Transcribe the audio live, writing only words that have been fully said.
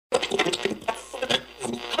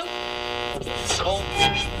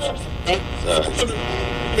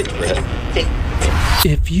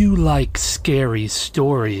If you like scary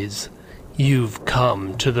stories, you've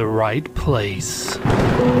come to the right place.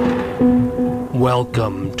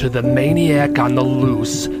 Welcome to the Maniac on the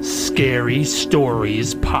Loose Scary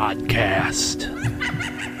Stories podcast.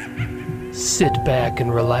 Sit back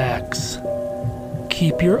and relax.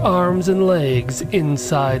 Keep your arms and legs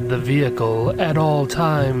inside the vehicle at all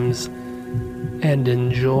times and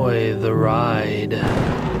enjoy the ride.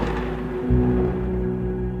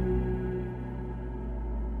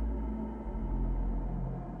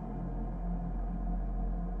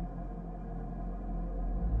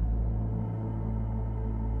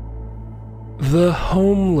 The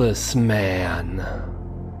Homeless Man.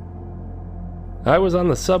 I was on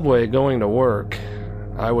the subway going to work.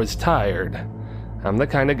 I was tired. I'm the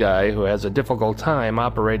kind of guy who has a difficult time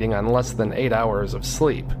operating on less than 8 hours of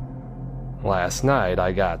sleep. Last night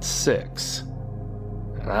I got 6.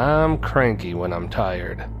 And I'm cranky when I'm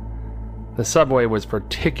tired. The subway was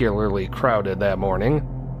particularly crowded that morning.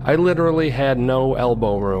 I literally had no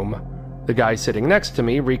elbow room. The guy sitting next to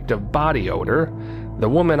me reeked of body odor. The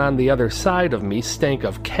woman on the other side of me stank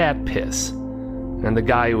of cat piss. And the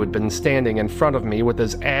guy who had been standing in front of me with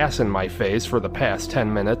his ass in my face for the past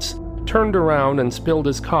 10 minutes turned around and spilled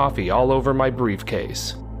his coffee all over my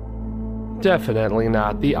briefcase. Definitely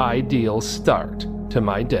not the ideal start to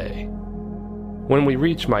my day. When we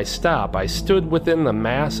reached my stop, I stood within the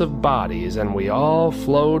mass of bodies and we all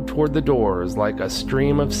flowed toward the doors like a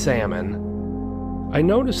stream of salmon. I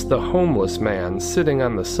noticed the homeless man sitting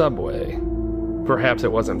on the subway. Perhaps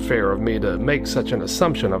it wasn't fair of me to make such an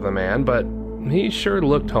assumption of the man, but he sure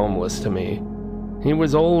looked homeless to me. He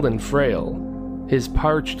was old and frail. His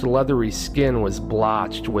parched, leathery skin was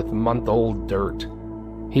blotched with month-old dirt.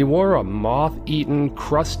 He wore a moth-eaten,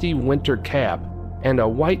 crusty winter cap and a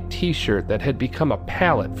white t-shirt that had become a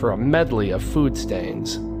palette for a medley of food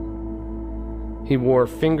stains. He wore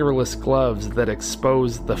fingerless gloves that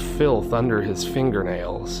exposed the filth under his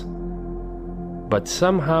fingernails. But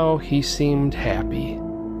somehow he seemed happy.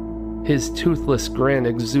 His toothless grin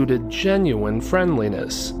exuded genuine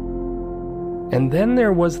friendliness. And then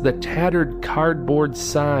there was the tattered cardboard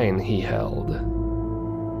sign he held.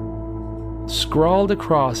 Scrawled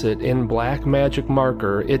across it in black magic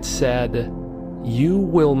marker, it said, "You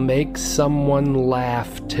will make someone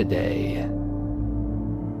laugh today."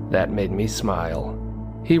 That made me smile.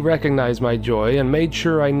 He recognized my joy and made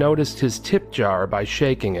sure I noticed his tip jar by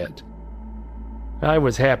shaking it. I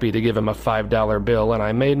was happy to give him a $5 bill and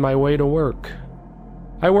I made my way to work.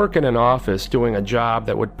 I work in an office doing a job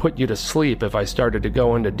that would put you to sleep if I started to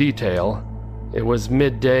go into detail. It was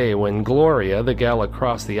midday when Gloria, the gal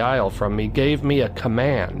across the aisle from me, gave me a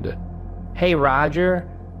command. "Hey, Roger,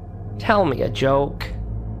 tell me a joke."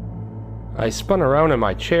 I spun around in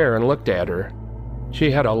my chair and looked at her.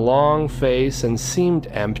 She had a long face and seemed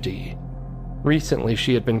empty. Recently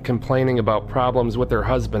she had been complaining about problems with her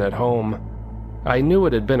husband at home. I knew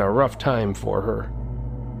it had been a rough time for her.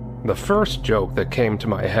 The first joke that came to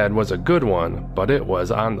my head was a good one, but it was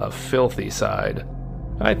on the filthy side.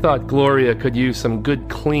 I thought Gloria could use some good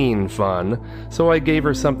clean fun, so I gave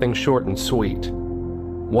her something short and sweet.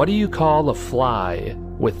 "What do you call a fly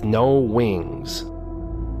with no wings?"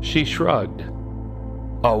 She shrugged.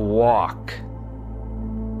 "A walk."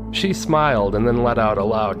 She smiled and then let out a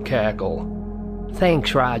loud cackle.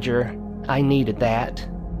 "Thanks, Roger. I needed that."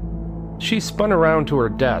 She spun around to her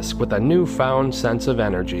desk with a newfound sense of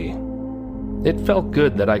energy. It felt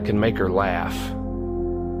good that I could make her laugh.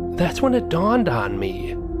 That's when it dawned on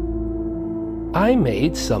me. I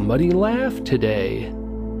made somebody laugh today.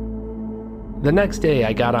 The next day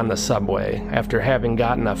I got on the subway after having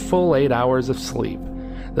gotten a full 8 hours of sleep.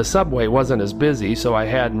 The subway wasn't as busy, so I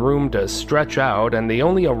had room to stretch out, and the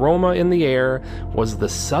only aroma in the air was the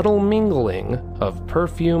subtle mingling of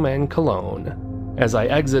perfume and cologne. As I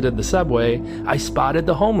exited the subway, I spotted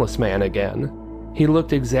the homeless man again. He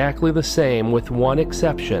looked exactly the same with one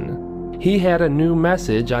exception. He had a new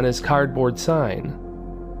message on his cardboard sign.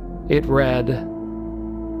 It read,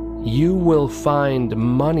 "You will find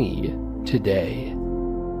money today."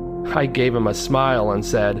 I gave him a smile and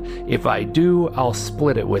said, "If I do, I'll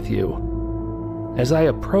split it with you." As I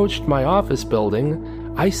approached my office building,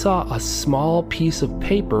 I saw a small piece of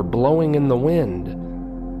paper blowing in the wind.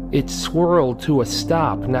 It swirled to a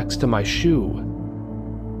stop next to my shoe.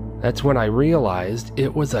 That's when I realized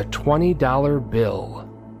it was a $20 bill.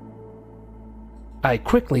 I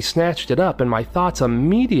quickly snatched it up and my thoughts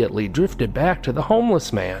immediately drifted back to the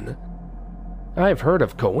homeless man. I've heard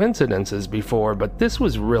of coincidences before, but this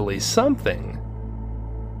was really something.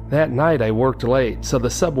 That night I worked late, so the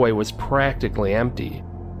subway was practically empty.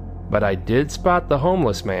 but I did spot the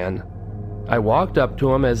homeless man. I walked up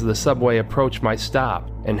to him as the subway approached my stop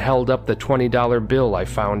and held up the $20 bill I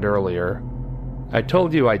found earlier. I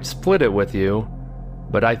told you I'd split it with you,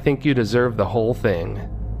 but I think you deserve the whole thing.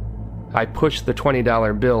 I pushed the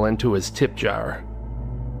 $20 bill into his tip jar.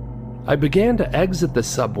 I began to exit the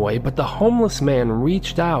subway, but the homeless man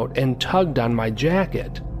reached out and tugged on my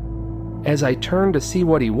jacket. As I turned to see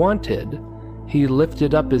what he wanted, he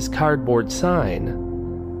lifted up his cardboard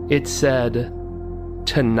sign. It said,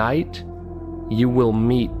 "Tonight, you will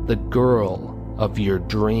meet the girl of your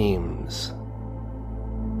dreams."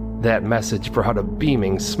 That message brought a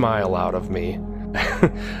beaming smile out of me.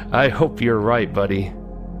 I hope you're right, buddy.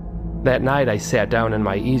 That night I sat down in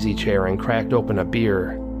my easy chair and cracked open a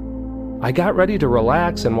beer. I got ready to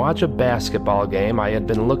relax and watch a basketball game I had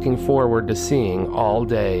been looking forward to seeing all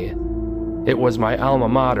day. It was my alma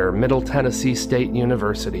mater, Middle Tennessee State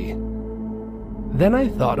University. Then I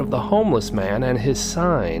thought of the homeless man and his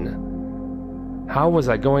sign. How was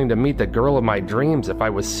I going to meet the girl of my dreams if I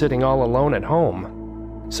was sitting all alone at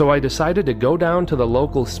home? So I decided to go down to the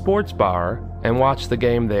local sports bar and watch the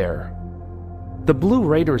game there. The Blue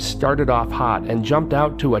Raiders started off hot and jumped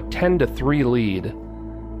out to a 10-3 lead.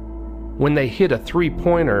 When they hit a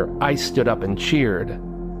three-pointer, I stood up and cheered.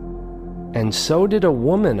 And so did a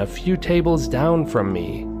woman a few tables down from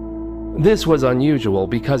me. This was unusual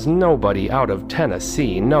because nobody out of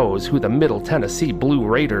Tennessee knows who the Middle Tennessee Blue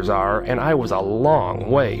Raiders are, and I was a long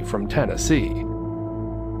way from Tennessee.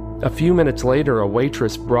 A few minutes later, a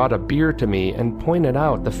waitress brought a beer to me and pointed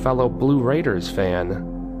out the fellow Blue Raiders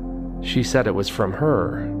fan. She said it was from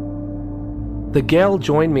her. The gal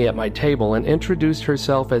joined me at my table and introduced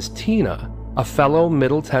herself as Tina, a fellow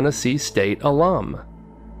Middle Tennessee State alum.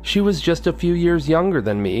 She was just a few years younger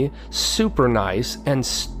than me, super nice, and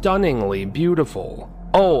stunningly beautiful.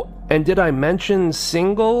 Oh, and did I mention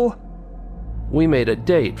single? We made a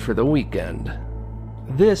date for the weekend.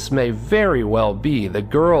 This may very well be the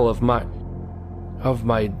girl of my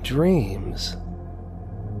dreams.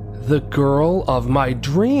 The girl of my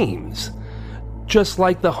dreams, just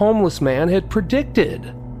like the homeless man had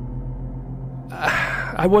predicted.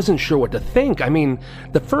 I wasn't sure what to think. I mean,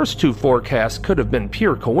 the first two forecasts could have been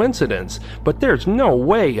pure coincidence, but there's no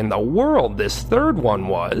way in the world this third one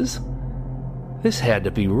was. This had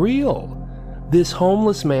to be real. This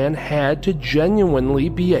homeless man had to genuinely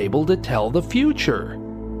be able to tell the future.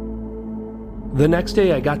 The next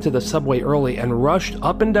day I got to the subway early and rushed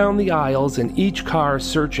up and down the aisles in each car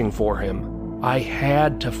searching for him. I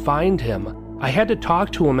had to find him. I had to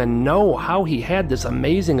talk to him and know how he had this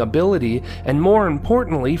amazing ability, and more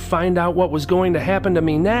importantly, find out what was going to happen to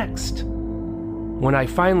me next. When I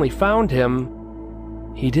finally found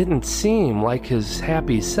him, he didn't seem like his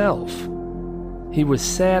happy self. He was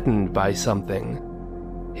saddened by something.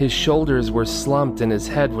 His shoulders were slumped and his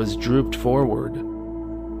head was drooped forward.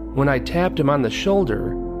 When I tapped him on the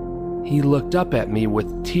shoulder, he looked up at me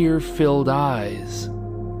with tear-filled eyes.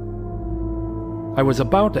 I was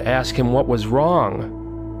about to ask him what was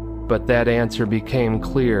wrong, but that answer became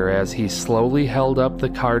clear as he slowly held up the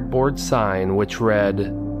cardboard sign which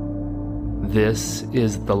read, "This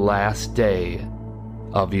is the last day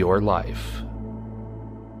of your life."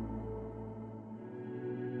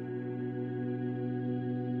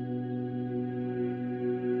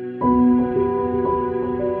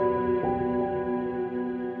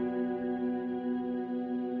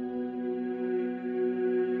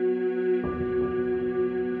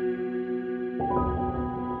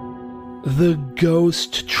 The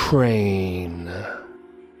Ghost Train.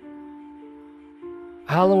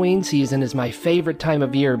 Halloween season is my favorite time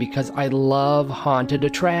of year because I love haunted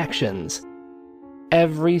attractions.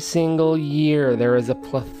 Every single year there is a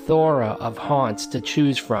plethora of haunts to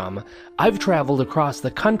choose from. I've traveled across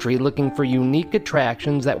the country looking for unique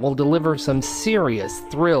attractions that will deliver some serious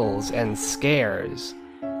thrills and scares.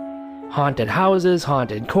 Haunted houses,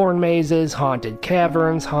 haunted corn mazes, haunted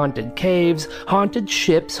caverns, haunted caves, haunted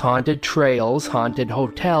ships, haunted trails, haunted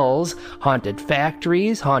hotels, haunted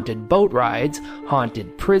factories, haunted boat rides,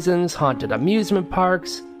 haunted prisons, haunted amusement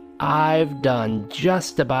parks. I've done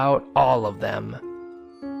just about all of them.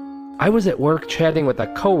 I was at work chatting with a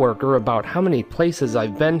coworker about how many places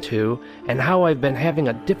I've been to and how I've been having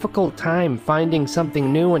a difficult time finding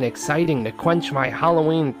something new and exciting to quench my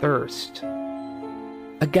Halloween thirst.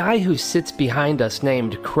 A guy who sits behind us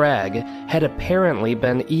named Craig had apparently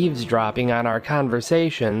been eavesdropping on our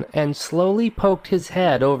conversation and slowly poked his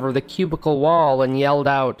head over the cubicle wall and yelled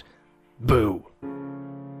out, "Boo!"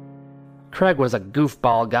 Craig was a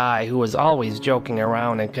goofball guy who was always joking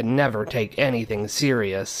around and could never take anything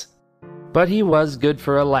serious. But he was good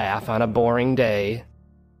for a laugh on a boring day.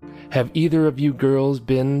 Have either of you girls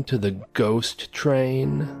been to the ghost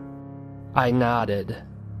train? I nodded.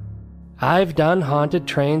 I've done haunted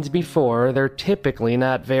trains before. They're typically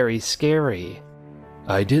not very scary.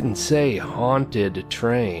 I didn't say haunted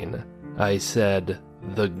train. I said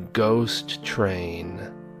the ghost train.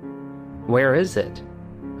 Where is it?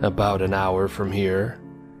 About an hour from here.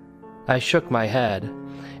 I shook my head.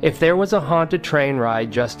 If there was a haunted train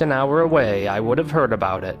ride just an hour away, I would have heard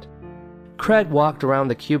about it. Craig walked around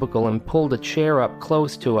the cubicle and pulled a chair up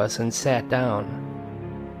close to us and sat down.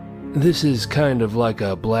 This is kind of like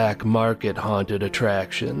a black market haunted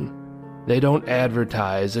attraction. They don't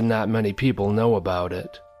advertise and not many people know about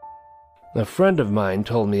it. A friend of mine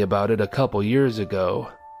told me about it a couple years ago.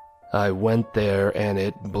 I went there and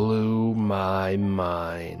it blew my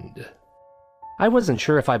mind. I wasn't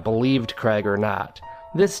sure if I believed Craig or not.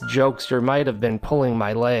 This jokester might have been pulling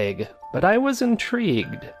my leg, but I was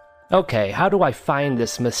intrigued. Okay, how do I find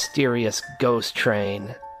this mysterious ghost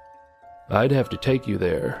train? I'd have to take you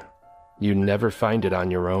there. You'd never find it on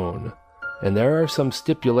your own. And there are some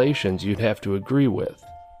stipulations you'd have to agree with.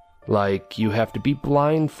 Like, you have to be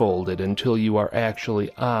blindfolded until you are actually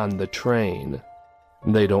on the train.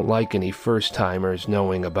 They don't like any first-timers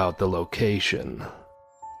knowing about the location.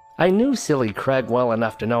 I knew silly Craig well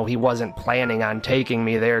enough to know he wasn't planning on taking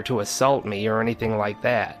me there to assault me or anything like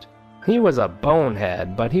that. He was a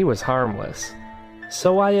bonehead, but he was harmless.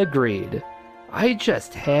 So I agreed. I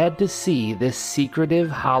just had to see this secretive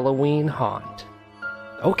Halloween haunt.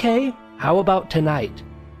 Okay, how about tonight?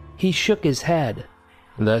 He shook his head.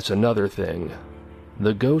 That's another thing.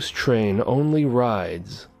 The ghost train only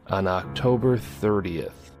rides on October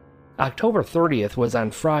 30th. October 30th was on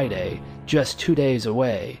Friday, just 2 days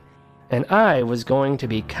away, and I was going to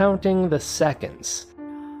be counting the seconds.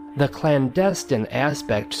 The clandestine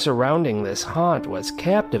aspect surrounding this haunt was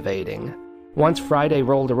captivating. Once Friday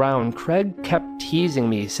rolled around, Craig kept teasing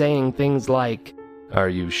me, saying things like, "Are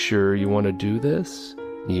you sure you want to do this?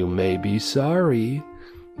 You may be sorry.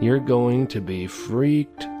 You're going to be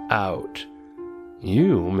freaked out.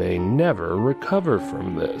 You may never recover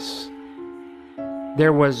from this."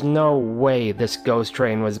 There was no way this ghost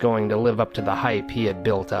train was going to live up to the hype he had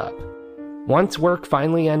built up. Once work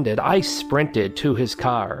finally ended, I sprinted to his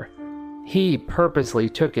car. He purposely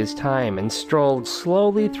took his time and strolled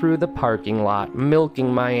slowly through the parking lot,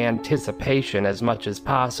 milking my anticipation as much as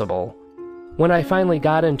possible. When I finally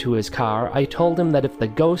got into his car, I told him that if the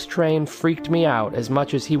ghost train freaked me out as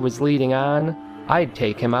much as he was leading on, I'd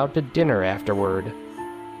take him out to dinner afterward.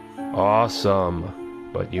 Awesome,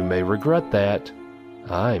 but you may regret that.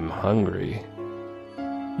 I'm hungry.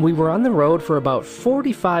 We were on the road for about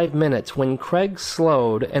 45 minutes when Craig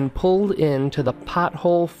slowed and pulled into the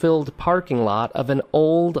pothole-filled parking lot of an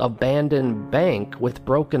old abandoned bank with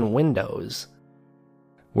broken windows.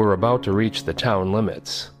 We're about to reach the town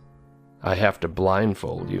limits. I have to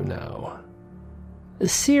blindfold you now.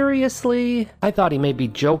 Seriously? I thought he may be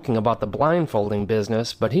joking about the blindfolding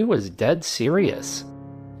business, but he was dead serious.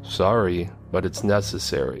 Sorry, but it's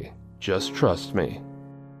necessary. Just trust me.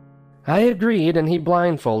 I agreed, and he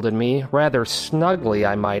blindfolded me, rather snugly,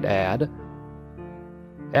 I might add.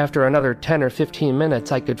 After another 10 or 15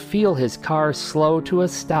 minutes, I could feel his car slow to a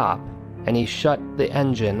stop, and he shut the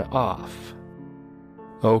engine off.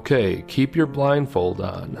 Okay, keep your blindfold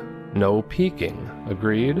on. No peeking.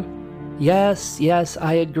 Agreed? Yes,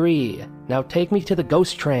 I agree. Now take me to the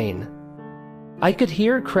ghost train. I could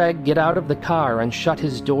hear Craig get out of the car and shut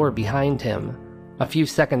his door behind him. A few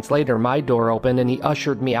seconds later, my door opened and he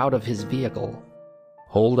ushered me out of his vehicle.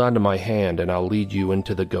 Hold on to my hand and I'll lead you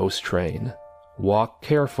into the ghost train. Walk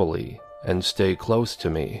carefully and stay close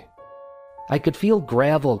to me. I could feel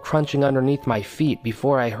gravel crunching underneath my feet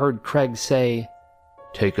before I heard Craig say,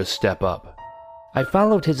 "Take a step up." I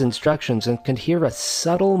followed his instructions and could hear a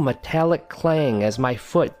subtle metallic clang as my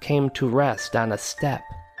foot came to rest on a step.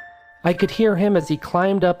 I could hear him as he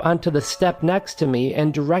climbed up onto the step next to me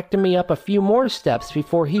and directed me up a few more steps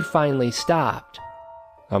before he finally stopped.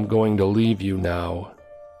 I'm going to leave you now.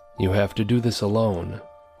 You have to do this alone.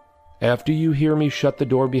 After you hear me shut the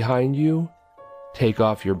door behind you, take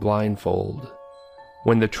off your blindfold.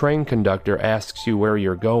 When the train conductor asks you where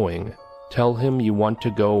you're going, tell him you want to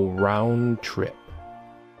go round trip.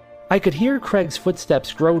 I could hear Craig's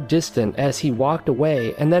footsteps grow distant as he walked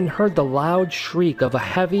away, and then heard the loud shriek of a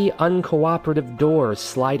heavy, uncooperative door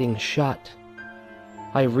sliding shut.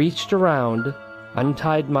 I reached around,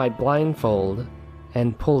 untied my blindfold,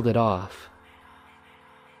 and pulled it off.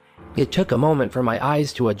 It took a moment for my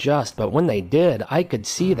eyes to adjust, but when they did, I could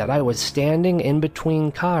see that I was standing in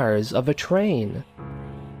between cars of a train.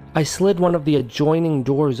 I slid one of the adjoining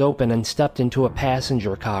doors open and stepped into a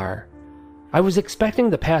passenger car. I was expecting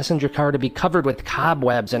the passenger car to be covered with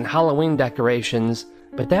cobwebs and Halloween decorations,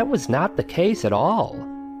 but that was not the case at all.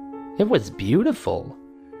 It was beautiful.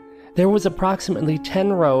 There was approximately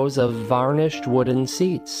 10 rows of varnished wooden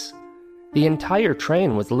seats. The entire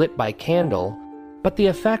train was lit by candle, but the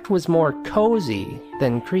effect was more cozy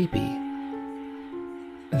than creepy.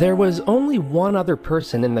 There was only one other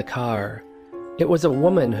person in the car. It was a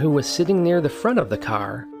woman who was sitting near the front of the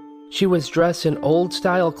car. She was dressed in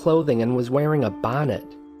old-style clothing and was wearing a bonnet.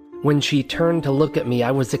 When she turned to look at me,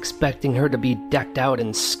 I was expecting her to be decked out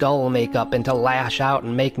in skull makeup and to lash out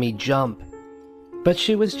and make me jump. But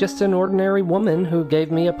she was just an ordinary woman who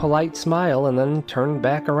gave me a polite smile and then turned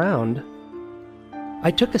back around.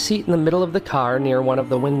 I took a seat in the middle of the car near one of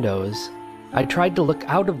the windows. I tried to look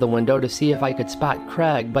out of the window to see if I could spot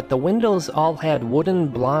Craig, but the windows all had wooden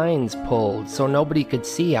blinds pulled so nobody could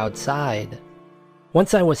see outside.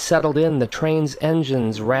 Once I was settled in, the train's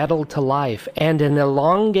engines rattled to life, and an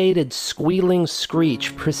elongated squealing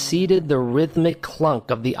screech preceded the rhythmic clunk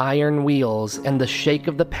of the iron wheels and the shake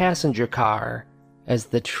of the passenger car as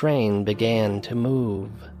the train began to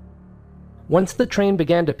move. Once the train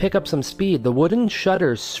began to pick up some speed, the wooden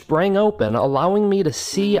shutters sprang open, allowing me to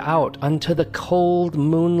see out onto the cold,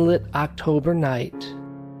 moonlit October night.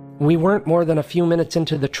 We weren't more than a few minutes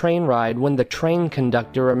into the train ride when the train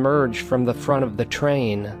conductor emerged from the front of the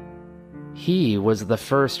train. He was the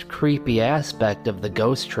first creepy aspect of the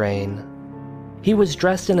ghost train. He was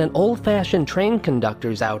dressed in an old-fashioned train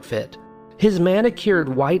conductor's outfit. His manicured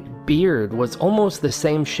white beard was almost the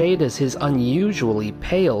same shade as his unusually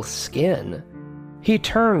pale skin. He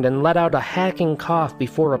turned and let out a hacking cough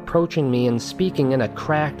before approaching me and speaking in a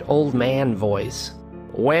cracked old man voice.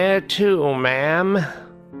 "Where to, ma'am?"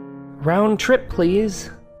 "Round trip, please."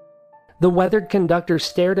 The weathered conductor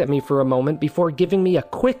stared at me for a moment before giving me a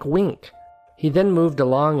quick wink. He then moved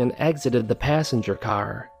along and exited the passenger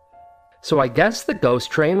car. So I guess the ghost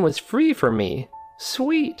train was free for me.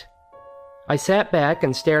 Sweet. I sat back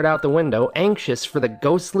and stared out the window, anxious for the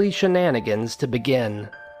ghostly shenanigans to begin.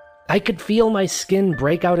 I could feel my skin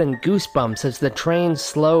break out in goosebumps as the train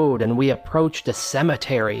slowed and we approached a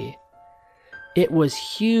cemetery. It was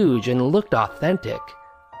huge and looked authentic.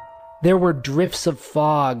 There were drifts of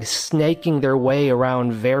fog snaking their way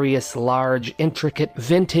around various large, intricate,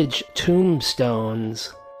 vintage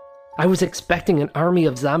tombstones. I was expecting an army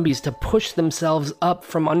of zombies to push themselves up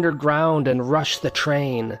from underground and rush the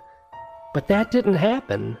train. But that didn't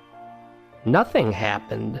happen. Nothing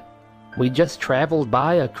happened. We just traveled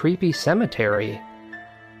by a creepy cemetery.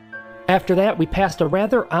 After that, we passed a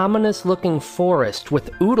rather ominous-looking forest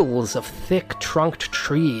with oodles of thick-trunked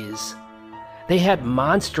trees. They had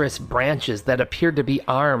monstrous branches that appeared to be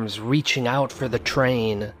arms reaching out for the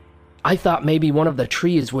train. I thought maybe one of the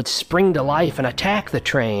trees would spring to life and attack the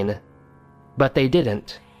train. But they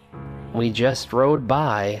didn't. We just rode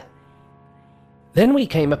by. Then we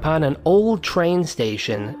came upon an old train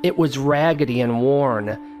station. It was raggedy and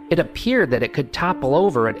worn. It appeared that it could topple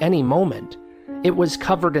over at any moment. It was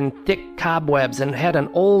covered in thick cobwebs and had an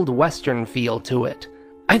old western feel to it.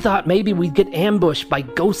 I thought maybe we'd get ambushed by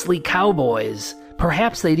ghostly cowboys.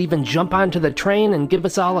 Perhaps they'd even jump onto the train and give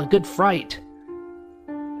us all a good fright.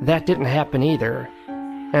 That didn't happen either.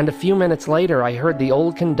 And a few minutes later, I heard the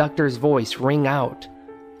old conductor's voice ring out.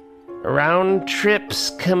 "Round trip's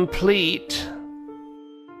complete."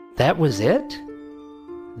 That was it?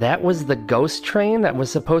 That was the ghost train that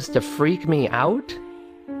was supposed to freak me out?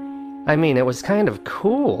 I mean, it was kind of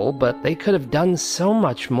cool, but they could have done so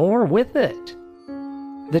much more with it.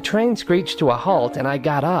 The train screeched to a halt and I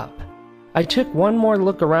got up. I took one more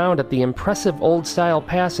look around at the impressive old-style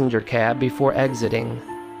passenger cab before exiting.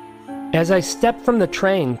 As I stepped from the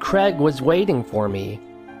train, Craig was waiting for me.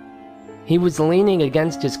 He was leaning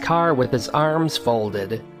against his car with his arms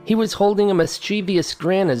folded. He was holding a mischievous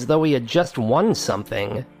grin as though he had just won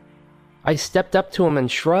something. I stepped up to him and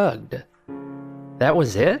shrugged. That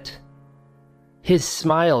was it? His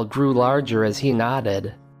smile grew larger as he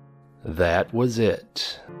nodded. That was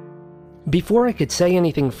it. Before I could say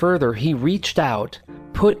anything further, he reached out,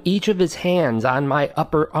 put each of his hands on my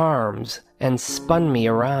upper arms, and spun me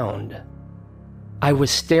around. I was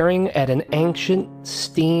staring at an ancient,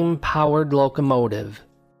 steam-powered locomotive.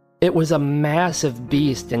 It was a massive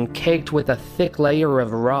beast and caked with a thick layer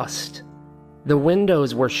of rust. The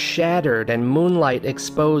windows were shattered and moonlight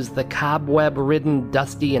exposed the cobweb-ridden,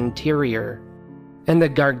 dusty interior. And the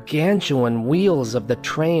gargantuan wheels of the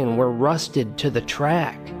train were rusted to the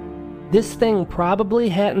track. This thing probably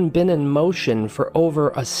hadn't been in motion for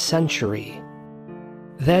over a century.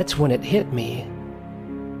 That's when it hit me.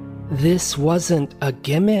 This wasn't a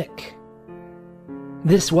gimmick.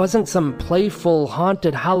 This wasn't some playful,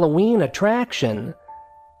 haunted Halloween attraction.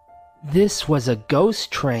 This was a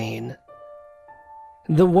ghost train.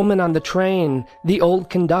 The woman on the train, the old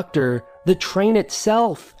conductor, the train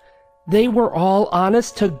itself, they were all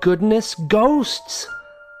honest-to-goodness ghosts.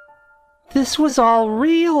 This was all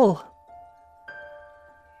real.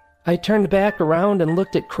 I turned back around and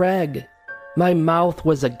looked at Craig. My mouth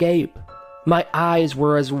was agape. My eyes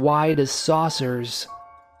were as wide as saucers.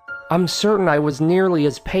 I'm certain I was nearly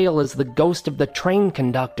as pale as the ghost of the train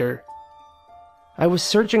conductor. I was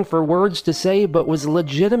searching for words to say, but was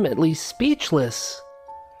legitimately speechless.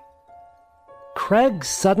 Craig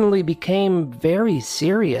suddenly became very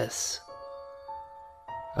serious.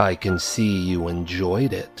 I can see you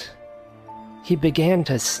enjoyed it. He began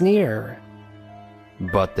to sneer.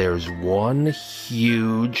 But there's one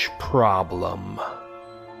huge problem.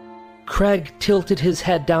 Craig tilted his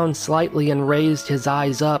head down slightly and raised his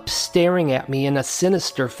eyes up, staring at me in a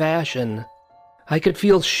sinister fashion. I could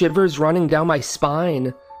feel shivers running down my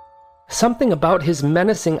spine. Something about his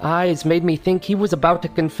menacing eyes made me think he was about to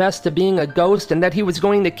confess to being a ghost and that he was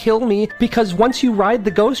going to kill me, because once you ride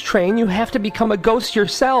the ghost train, you have to become a ghost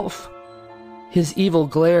yourself. His evil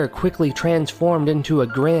glare quickly transformed into a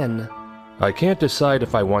grin. I can't decide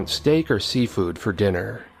if I want steak or seafood for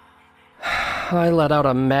dinner. I let out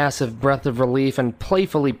a massive breath of relief and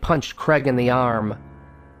playfully punched Craig in the arm.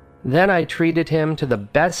 Then I treated him to the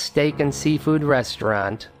best steak and seafood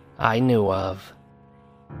restaurant I knew of.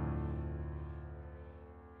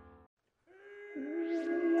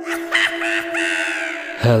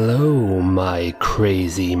 Hello, my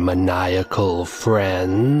crazy maniacal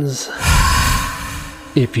friends.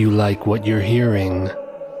 If you like what you're hearing,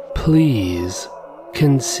 please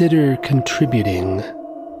consider contributing.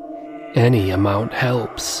 Any amount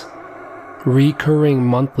helps. Recurring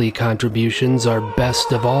monthly contributions are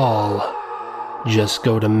best of all. Just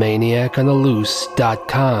go to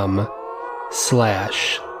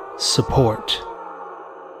maniacontheloose.com/support.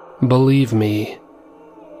 Believe me,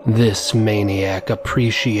 this maniac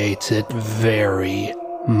appreciates it very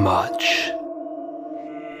much.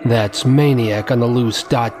 That's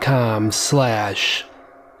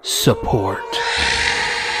maniacontheloose.com/support.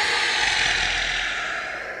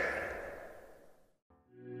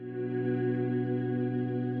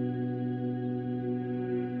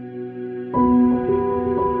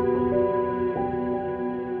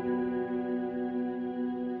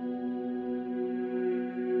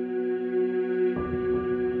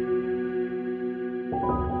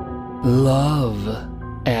 Love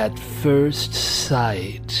at first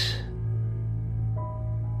sight.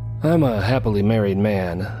 I'm a happily married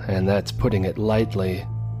man, and that's putting it lightly.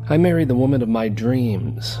 I married the woman of my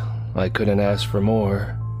dreams. I couldn't ask for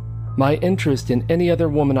more. My interest in any other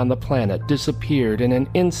woman on the planet disappeared in an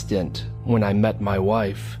instant when I met my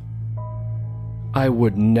wife. I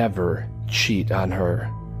would never cheat on her.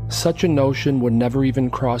 Such a notion would never even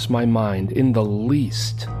cross my mind in the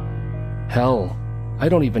least. Hell, I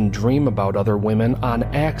don't even dream about other women on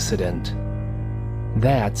accident.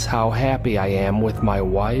 That's how happy I am with my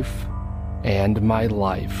wife and my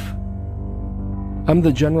life. I'm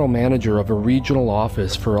the general manager of a regional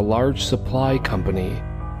office for a large supply company.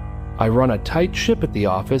 I run a tight ship at the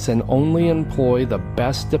office and only employ the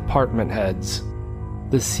best department heads.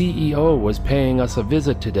 The CEO was paying us a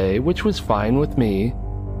visit today, which was fine with me.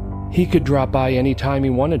 He could drop by any time he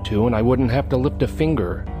wanted to and I wouldn't have to lift a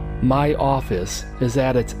finger. My office is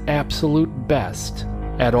at its absolute best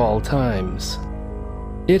at all times.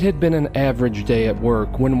 It had been an average day at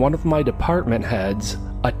work when one of my department heads,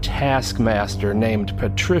 a taskmaster named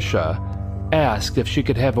Patricia, asked if she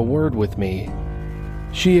could have a word with me.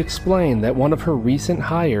 She explained that one of her recent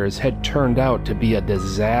hires had turned out to be a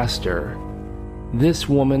disaster. This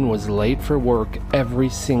woman was late for work every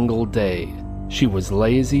single day. She was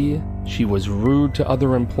lazy, she was rude to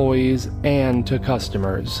other employees and to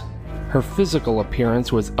customers. Her physical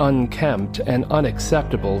appearance was unkempt and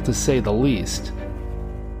unacceptable to say the least.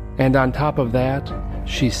 And on top of that,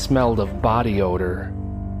 she smelled of body odor.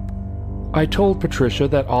 I told Patricia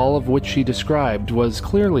that all of which she described was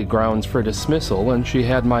clearly grounds for dismissal and she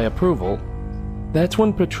had my approval. That's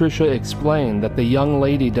when Patricia explained that the young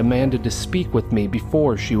lady demanded to speak with me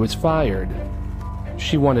before she was fired.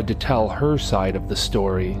 She wanted to tell her side of the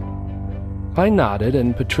story. I nodded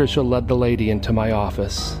and Patricia led the lady into my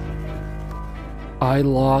office. I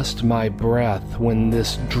lost my breath when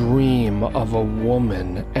this dream of a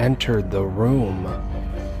woman entered the room.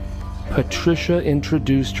 Patricia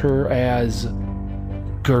introduced her as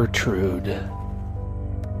Gertrude.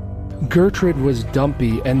 Gertrude was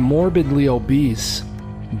dumpy and morbidly obese.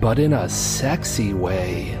 but in a sexy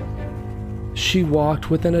way. She walked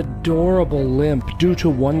with an adorable limp due to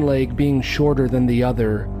one leg being shorter than the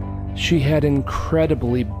other. She had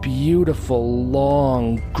incredibly beautiful,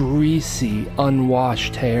 long, greasy,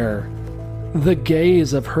 unwashed hair. The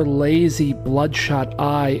gaze of her lazy, bloodshot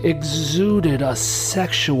eye exuded a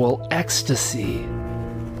sexual ecstasy.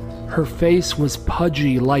 Her face was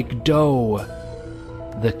pudgy like dough,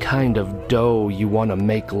 the kind of dough you want to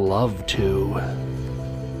make love to.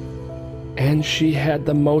 And she had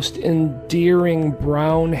the most endearing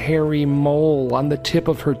brown hairy mole on the tip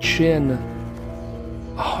of her chin.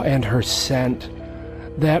 Oh, and her scent.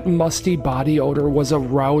 That musty body odor was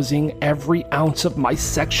arousing every ounce of my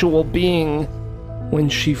sexual being. When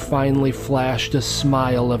she finally flashed a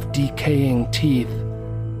smile of decaying teeth,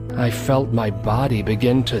 I felt my body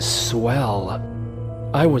begin to swell.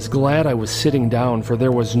 I was glad I was sitting down, for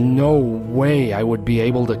there was no way I would be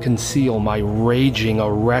able to conceal my raging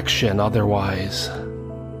erection otherwise.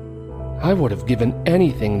 I would have given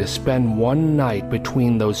anything to spend one night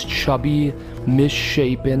between those chubby,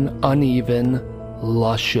 misshapen, uneven,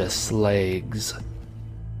 luscious legs.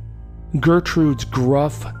 Gertrude's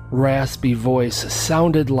gruff, raspy voice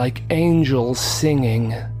sounded like angels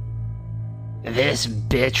singing. "This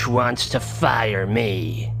bitch wants to fire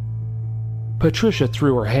me." Patricia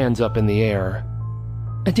threw her hands up in the air.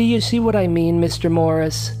 Do you see what I mean, Mr.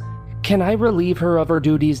 Morris? Can I relieve her of her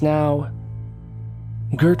duties now?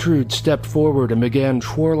 Gertrude stepped forward and began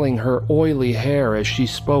twirling her oily hair as she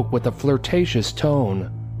spoke with a flirtatious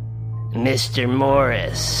tone. "Mr.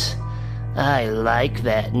 Morris, I like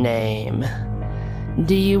that name.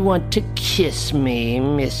 Do you want to kiss me,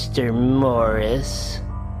 Mr. Morris?"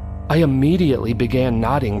 I immediately began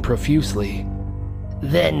nodding profusely.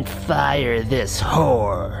 "Then fire this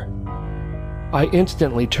whore." I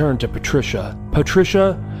instantly turned to Patricia.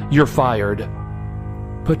 "Patricia, you're fired."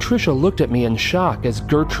 Patricia looked at me in shock as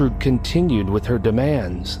Gertrude continued with her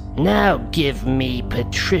demands. "Now give me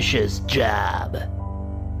Patricia's job."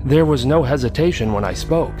 There was no hesitation when I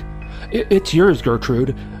spoke. It's yours,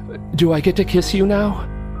 Gertrude. Do I get to kiss you now?"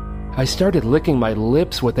 I started licking my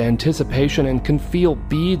lips with anticipation and can feel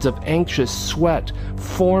beads of anxious sweat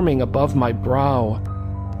forming above my brow.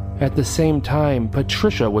 At the same time,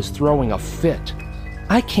 Patricia was throwing a fit.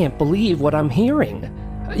 I can't believe what I'm hearing.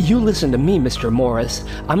 You listen to me, Mr. Morris.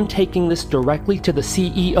 I'm taking this directly to the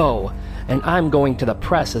CEO, and I'm going to the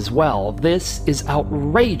press as well. This is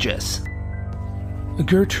outrageous.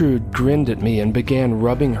 Gertrude grinned at me and began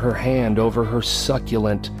rubbing her hand over her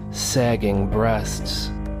succulent, sagging breasts.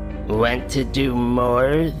 "Want to do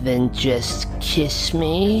more than just kiss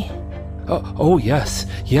me?" Oh, yes.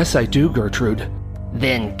 Yes, I do, Gertrude."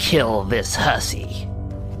 "Then kill this hussy."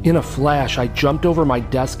 In a flash, I jumped over my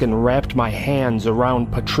desk and wrapped my hands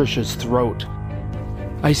around Patricia's throat.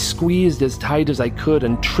 I squeezed as tight as I could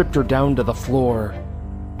and tripped her down to the floor.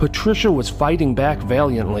 Patricia was fighting back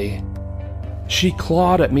valiantly. She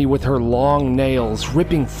clawed at me with her long nails,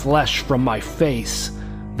 ripping flesh from my face.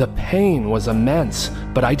 The pain was immense,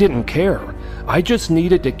 but I didn't care. I just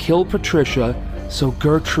needed to kill Patricia so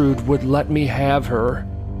Gertrude would let me have her.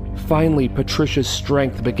 Finally, Patricia's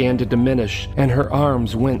strength began to diminish, and her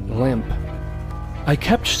arms went limp. I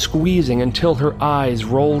kept squeezing until her eyes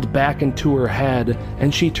rolled back into her head,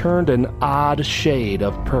 and she turned an odd shade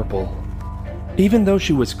of purple. Even though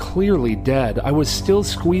she was clearly dead, I was still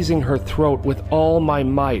squeezing her throat with all my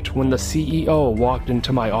might when the CEO walked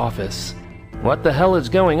into my office. "What the hell is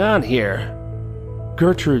going on here?"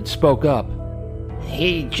 Gertrude spoke up.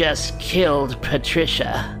 "He just killed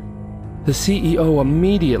Patricia." The CEO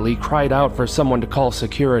immediately cried out for someone to call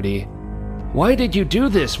security. "Why did you do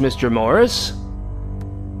this, Mr. Morris?"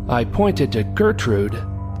 I pointed to Gertrude.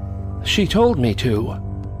 She told me to.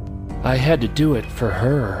 I had to do it for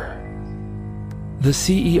her. The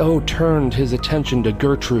CEO turned his attention to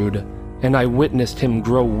Gertrude, and I witnessed him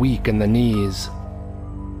grow weak in the knees.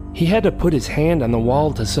 He had to put his hand on the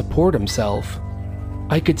wall to support himself.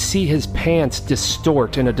 I could see his pants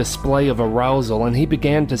distort in a display of arousal, and he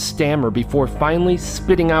began to stammer before finally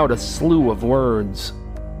spitting out a slew of words.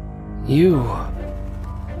 "You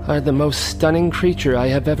are the most stunning creature I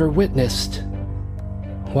have ever witnessed.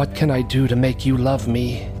 What can I do to make you love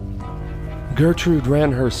me?" Gertrude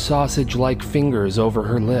ran her sausage-like fingers over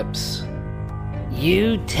her lips.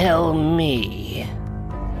 "You tell me."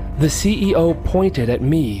 The CEO pointed at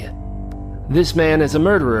me. "This man is a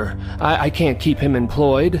murderer. I can't keep him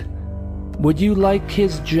employed." "Would you like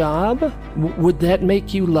his job? Would that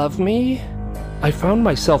make you love me?" I found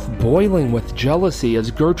myself boiling with jealousy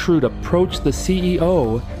as Gertrude approached the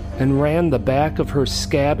CEO and ran the back of her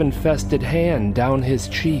scab-infested hand down his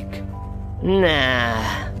cheek.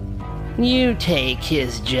 Nah, you take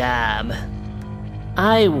his job.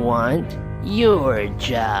 I want your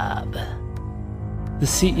job. The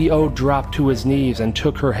CEO dropped to his knees and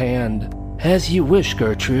took her hand. As you wish,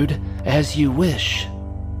 Gertrude, as you wish.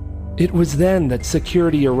 It was then that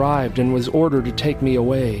security arrived and was ordered to take me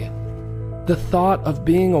away. The thought of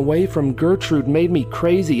being away from Gertrude made me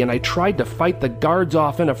crazy, and I tried to fight the guards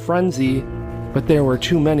off in a frenzy, but there were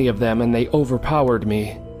too many of them and they overpowered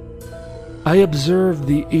me. I observed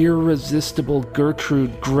the irresistible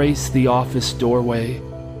Gertrude grace the office doorway.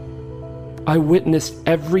 I witnessed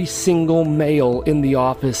every single male in the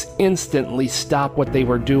office instantly stop what they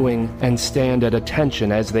were doing and stand at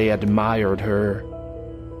attention as they admired her.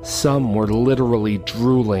 Some were literally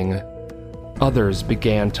drooling. Others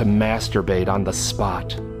began to masturbate on the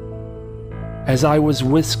spot. As I was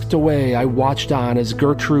whisked away, I watched on as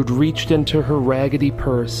Gertrude reached into her raggedy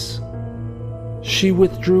purse. She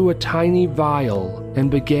withdrew a tiny vial and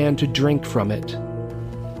began to drink from it.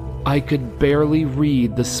 I could barely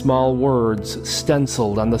read the small words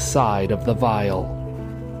stenciled on the side of the vial.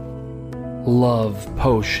 Love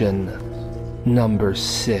potion number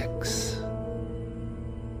 6.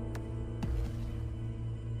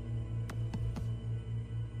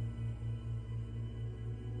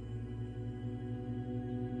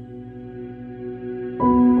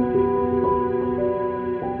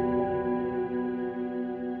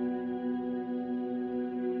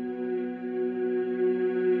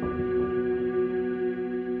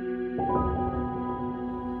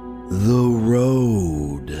 The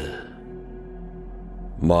road.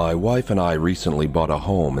 My wife and I recently bought a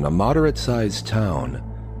home in a moderate-sized town.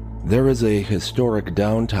 There is a historic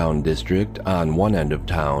downtown district on one end of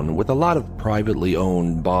town with a lot of privately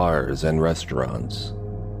owned bars and restaurants.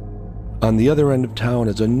 On the other end of town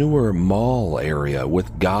is a newer mall area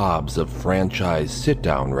with gobs of franchise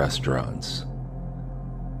sit-down restaurants.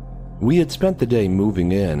 We had spent the day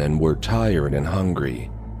moving in and were tired and hungry.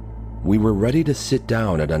 We were ready to sit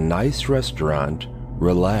down at a nice restaurant,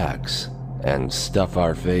 relax, and stuff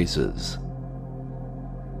our faces.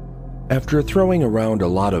 After throwing around a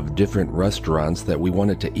lot of different restaurants that we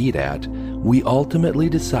wanted to eat at, we ultimately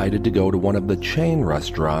decided to go to one of the chain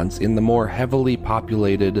restaurants in the more heavily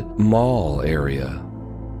populated mall area.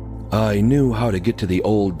 I knew how to get to the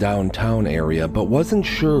old downtown area, but wasn't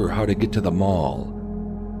sure how to get to the mall.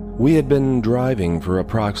 We had been driving for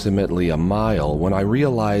approximately a mile when I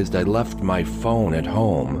realized I left my phone at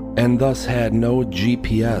home and thus had no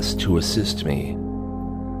GPS to assist me.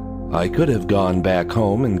 I could have gone back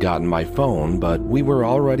home and gotten my phone, but we were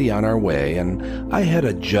already on our way and I had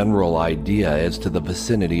a general idea as to the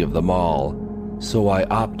vicinity of the mall, so I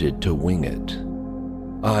opted to wing it.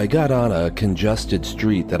 I got on a congested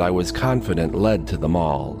street that I was confident led to the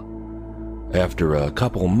mall. After a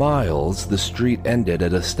couple miles, the street ended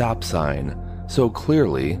at a stop sign, so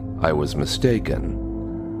clearly I was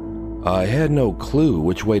mistaken. I had no clue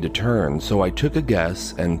which way to turn, so I took a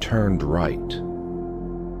guess and turned right.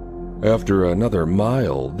 After another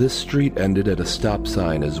mile, this street ended at a stop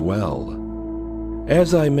sign as well.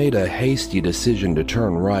 As I made a hasty decision to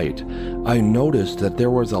turn right, I noticed that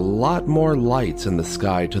there was a lot more lights in the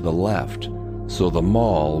sky to the left, so the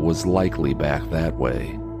mall was likely back that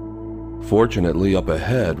way. Fortunately, up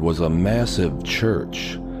ahead was a massive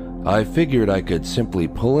church. I figured I could simply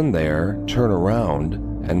pull in there, turn around,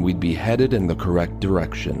 and we'd be headed in the correct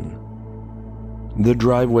direction. The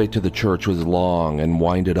driveway to the church was long and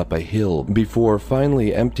winded up a hill before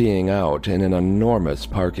finally emptying out in an enormous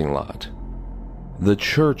parking lot. The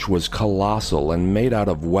church was colossal and made out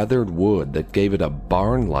of weathered wood that gave it a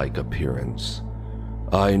barn-like appearance.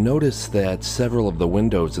 I noticed that several of the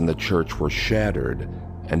windows in the church were shattered,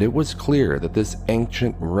 and it was clear that this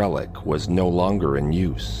ancient relic was no longer in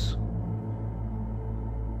use.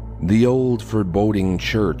 The old foreboding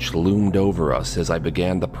church loomed over us as I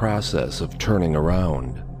began the process of turning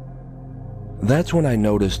around. That's when I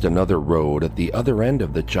noticed another road at the other end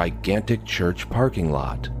of the gigantic church parking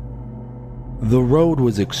lot. The road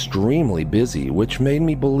was extremely busy, which made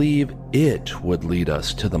me believe it would lead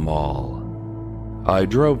us to the mall. I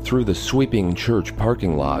drove through the sweeping church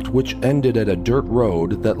parking lot, which ended at a dirt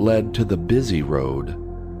road that led to the busy road.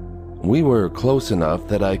 We were close enough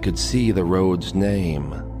that I could see the road's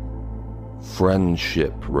name: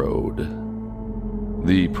 Friendship Road.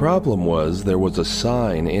 The problem was there was a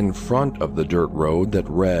sign in front of the dirt road that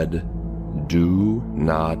read, "Do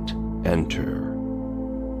not enter."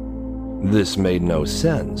 This made no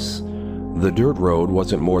sense. The dirt road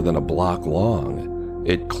wasn't more than a block long.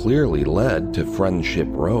 It clearly led to Friendship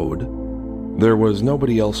Road. There was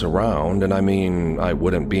nobody else around, and I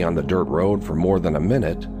wouldn't be on the dirt road for more than a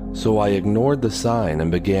minute, so I ignored the sign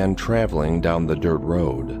and began traveling down the dirt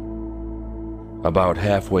road. About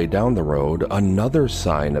halfway down the road, another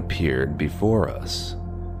sign appeared before us.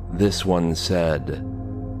 This one said,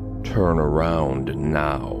 "Turn around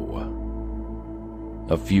now."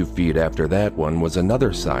 A few feet after that one was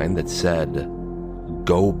another sign that said,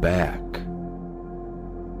 "Go back."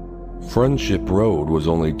 Friendship Road was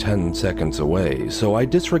only 10 seconds away, so I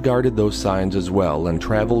disregarded those signs as well and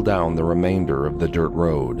traveled down the remainder of the dirt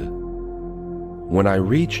road. When I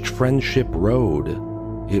reached Friendship Road,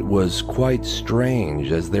 it was quite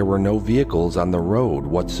strange as there were no vehicles on the road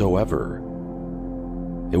whatsoever.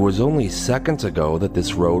 It was only seconds ago that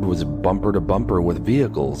this road was bumper to bumper with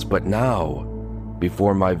vehicles, but now,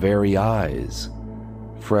 before my very eyes,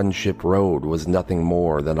 Friendship Road was nothing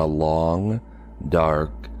more than a long,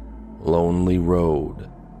 dark, lonely road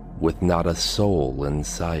with not a soul in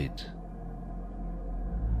sight.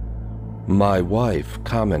 My wife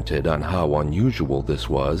commented on how unusual this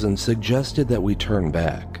was and suggested that we turn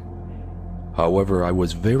back. However, I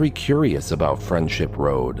was very curious about Friendship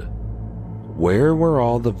Road. Where were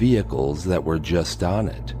all the vehicles that were just on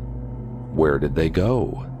it? Where did they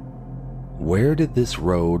go? Where did this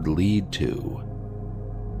road lead to?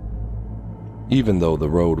 Even though the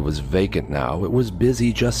road was vacant now, it was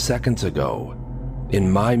busy just seconds ago. In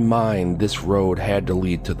my mind, this road had to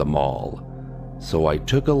lead to the mall, so I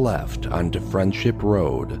took a left onto Friendship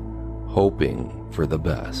Road, hoping for the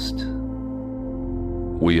best.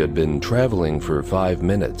 We had been traveling for 5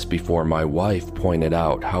 minutes before my wife pointed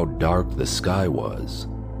out how dark the sky was.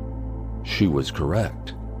 She was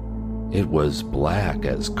correct. It was black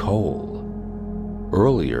as coal.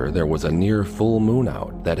 Earlier, there was a near full moon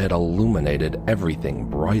out that had illuminated everything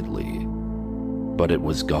brightly, but it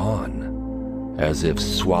was gone, as if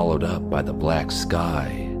swallowed up by the black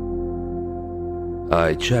sky.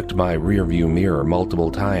 I checked my rearview mirror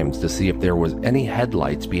multiple times to see if there was any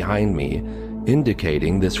headlights behind me,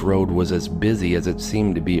 indicating this road was as busy as it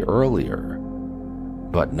seemed to be earlier,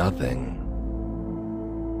 but nothing.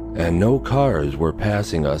 And no cars were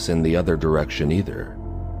passing us in the other direction either.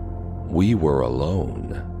 We were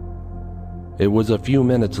alone. It was a few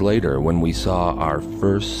minutes later when we saw our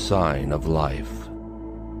first sign of life.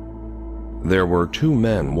 There were 2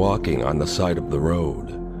 men walking on the side of the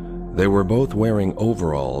road. They were both wearing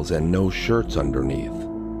overalls and no shirts underneath.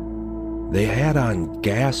 They had on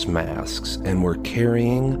gas masks and were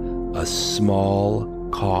carrying a small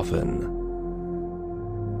coffin.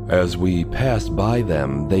 As we passed by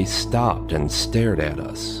them, they stopped and stared at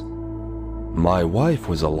us. My wife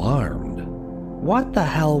was alarmed. What the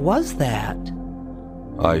hell was that?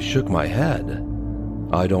 I shook my head.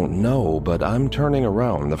 I don't know, but I'm turning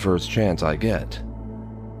around the first chance I get.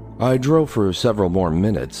 I drove for several more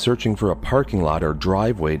minutes searching for a parking lot or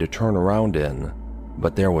driveway to turn around in,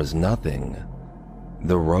 but there was nothing.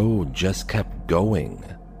 The road just kept going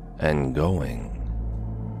and going.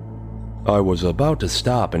 I was about to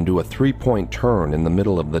stop and do a 3-point turn in the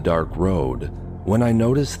middle of the dark road when I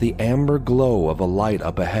noticed the amber glow of a light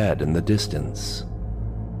up ahead in the distance.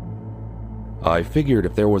 I figured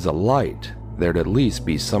if there was a light, there'd at least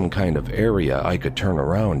be some kind of area I could turn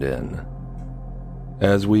around in.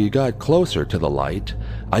 As we got closer to the light,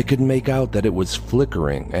 I could make out that it was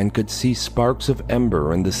flickering and could see sparks of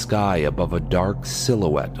ember in the sky above a dark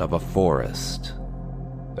silhouette of a forest.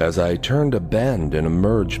 As I turned a bend and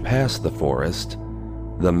emerged past the forest,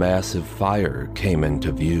 the massive fire came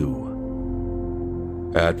into view.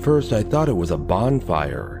 At first I thought it was a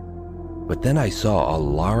bonfire, but then I saw a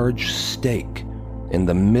large stake in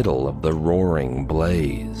the middle of the roaring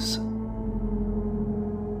blaze.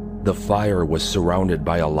 The fire was surrounded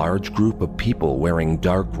by a large group of people wearing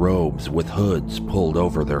dark robes with hoods pulled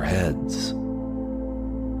over their heads.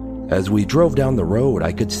 As we drove down the road,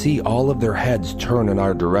 I could see all of their heads turn in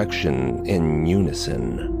our direction in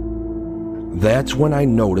unison. That's when I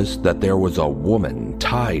noticed that there was a woman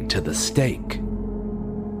tied to the stake.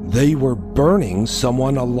 They were burning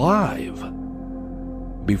someone alive.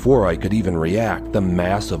 Before I could even react, the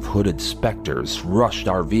mass of hooded specters rushed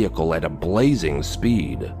our vehicle at a blazing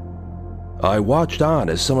speed. I watched on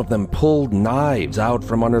as some of them pulled knives out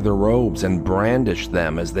from under their robes and brandished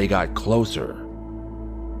them as they got closer.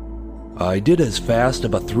 I did as fast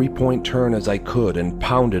of a 3-point turn as I could and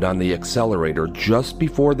pounded on the accelerator just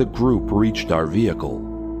before the group reached our vehicle.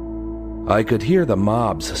 I could hear the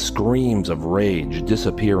mob's screams of rage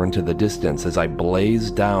disappear into the distance as I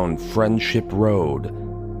blazed down Friendship Road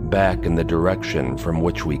back in the direction from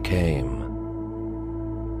which we came.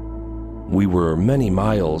 We were many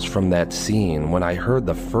miles from that scene when I heard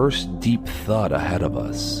the first deep thud ahead of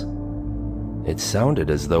us. It sounded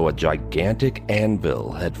as though a gigantic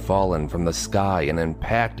anvil had fallen from the sky and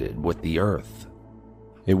impacted with the earth.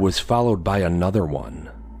 It was followed by another one.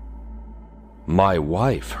 My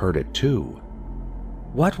wife heard it too.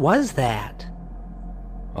 What was that?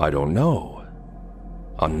 I don't know.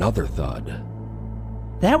 Another thud.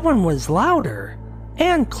 That one was louder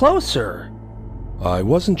and closer. I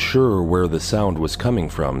wasn't sure where the sound was coming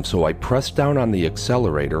from, so I pressed down on the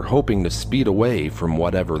accelerator, hoping to speed away from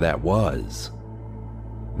whatever that was.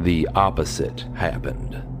 The opposite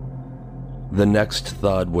happened. The next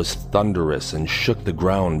thud was thunderous and shook the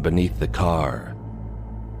ground beneath the car.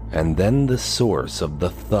 And then the source of the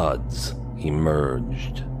thuds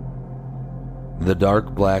emerged. The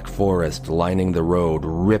dark black forest lining the road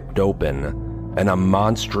ripped open, and a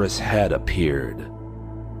monstrous head appeared.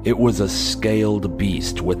 It was a scaled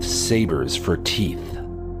beast with sabers for teeth.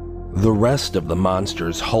 The rest of the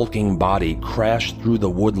monster's hulking body crashed through the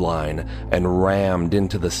wood line and rammed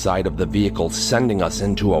into the side of the vehicle, sending us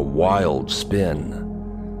into a wild spin.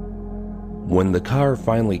 When the car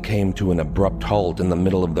finally came to an abrupt halt in the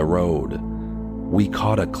middle of the road, we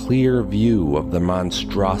caught a clear view of the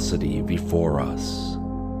monstrosity before us.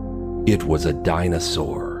 It was a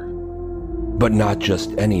dinosaur. But not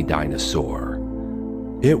just any dinosaur.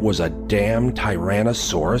 It was a damn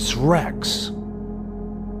Tyrannosaurus Rex.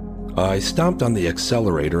 I stomped on the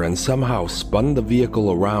accelerator and somehow spun the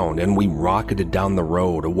vehicle around, and we rocketed down the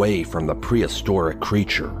road away from the prehistoric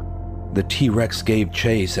creature. The T-Rex gave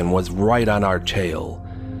chase and was right on our tail.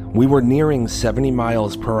 We were nearing 70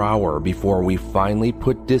 miles per hour before we finally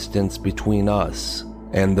put distance between us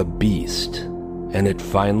and the beast, and it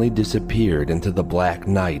finally disappeared into the black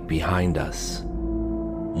night behind us.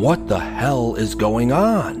 What the hell is going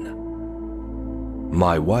on?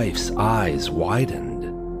 My wife's eyes widened.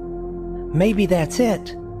 Maybe that's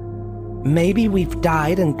it. Maybe we've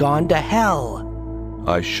died and gone to hell.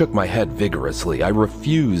 I shook my head vigorously. I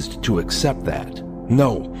refused to accept that.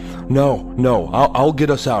 No, I'll get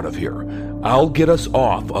us out of here. I'll get us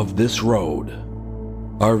off of this road.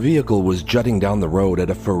 Our vehicle was jutting down the road at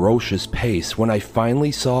a ferocious pace when I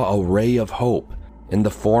finally saw a ray of hope in the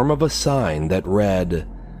form of a sign that read,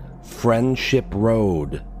 "Friendship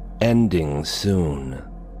Road, ending soon."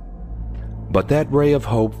 But that ray of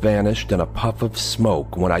hope vanished in a puff of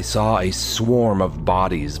smoke when I saw a swarm of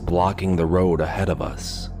bodies blocking the road ahead of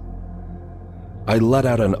us. I let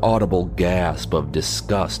out an audible gasp of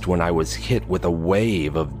disgust when I was hit with a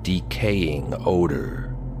wave of decaying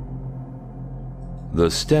odor.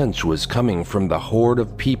 The stench was coming from the horde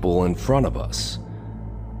of people in front of us,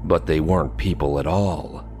 but they weren't people at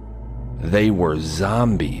all. They were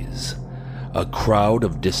zombies. A crowd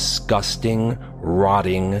of disgusting,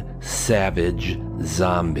 rotting, savage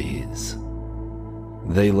zombies.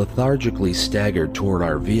 They lethargically staggered toward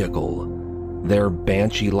our vehicle. Their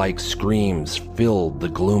banshee-like screams filled the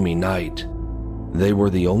gloomy night. They were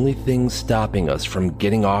the only things stopping us from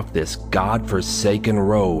getting off this godforsaken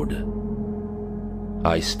road.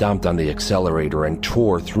 I stomped on the accelerator and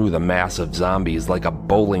tore through the mass of zombies like a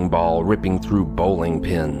bowling ball ripping through bowling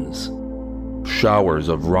pins. Showers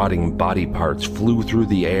of rotting body parts flew through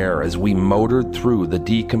the air as we motored through the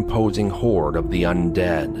decomposing horde of the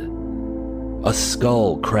undead. A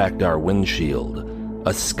skull cracked our windshield.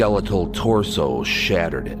 A skeletal torso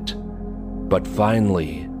shattered it. But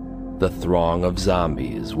finally, the throng of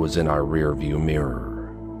zombies was in our rearview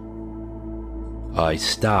mirror. I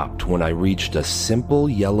stopped when I reached a simple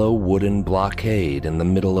yellow wooden blockade in the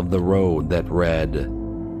middle of the road that read,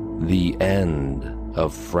 "The End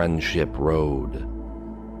of Friendship Road."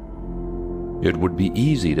 It would be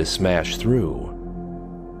easy to smash through.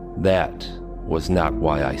 That was not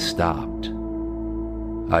why I stopped.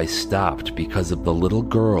 I stopped because of the little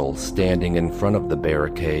girl standing in front of the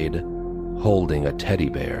barricade, holding a teddy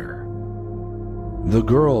bear. The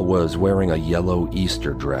girl was wearing a yellow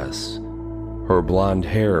Easter dress. Her blonde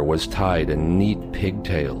hair was tied in neat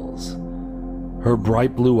pigtails. Her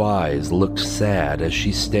bright blue eyes looked sad as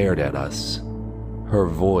she stared at us. Her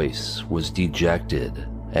voice was dejected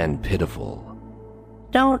and pitiful.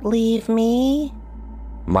 Don't leave me.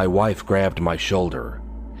 My wife grabbed my shoulder.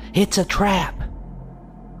 It's a trap.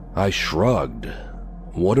 I shrugged.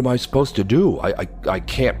 What am I supposed to do? I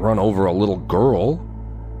can't run over a little girl.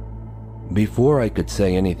 Before I could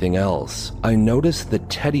say anything else, I noticed the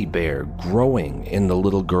teddy bear growing in the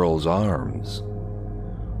little girl's arms.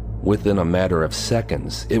 Within a matter of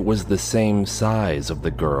seconds, it was the same size of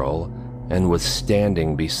the girl and was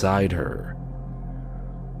standing beside her.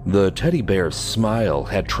 The teddy bear's smile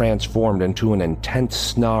had transformed into an intense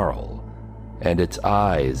snarl, and its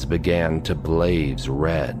eyes began to blaze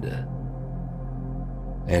red.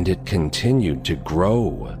 and it continued to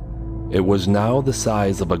grow. It was now the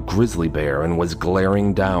size of a grizzly bear and was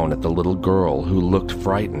glaring down at the little girl who looked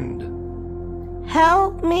frightened.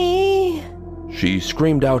 Help me! She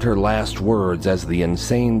screamed out her last words as the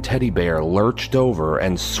insane teddy bear lurched over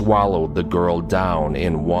and swallowed the girl down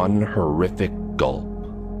in one horrific gulp.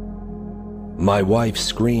 My wife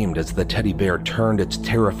screamed as the teddy bear turned its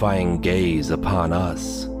terrifying gaze upon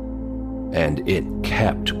us, and it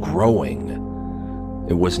kept growing.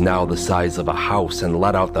 It was now the size of a house and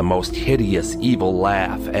let out the most hideous evil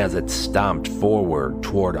laugh as it stomped forward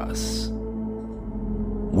toward us.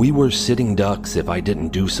 We were sitting ducks if I didn't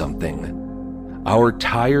do something. Our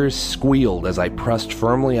tires squealed as I pressed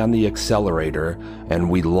firmly on the accelerator and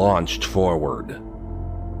we launched forward.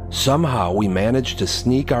 Somehow we managed to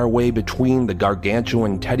sneak our way between the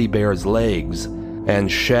gargantuan teddy bear's legs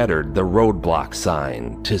and shattered the roadblock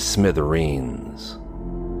sign to smithereens.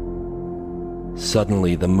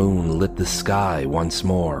 Suddenly the moon lit the sky once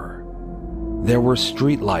more. There were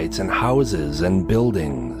streetlights and houses and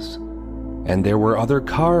buildings, and there were other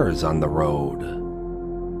cars on the road.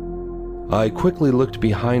 I quickly looked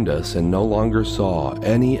behind us and no longer saw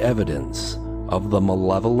any evidence of the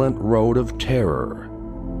malevolent road of terror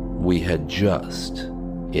we had just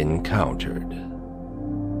encountered.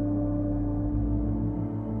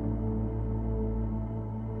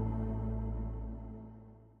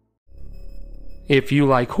 If you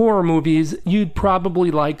like horror movies, you'd probably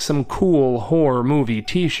like some cool horror movie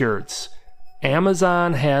t-shirts.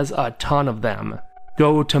 Amazon has a ton of them.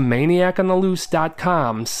 Go to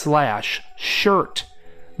maniacontheloose.com/shirt.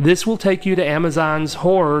 This will take you to Amazon's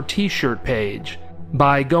horror t-shirt page.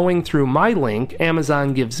 By going through my link,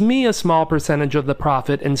 Amazon gives me a small percentage of the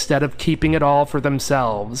profit instead of keeping it all for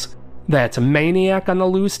themselves. That's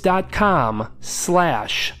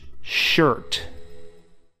maniacontheloose.com/shirt.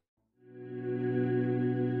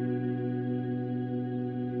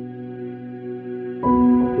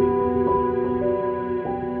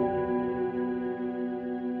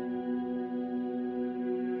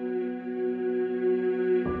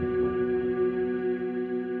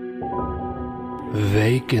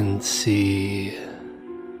 Vacancy.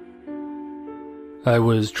 I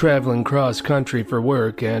was traveling cross-country for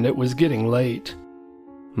work and it was getting late.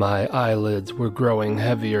 My eyelids were growing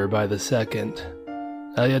heavier by the second.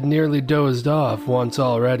 I had nearly dozed off once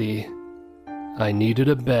already. I needed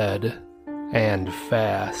a bed, and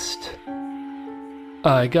fast.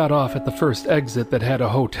 I got off at the first exit that had a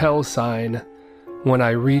hotel sign. When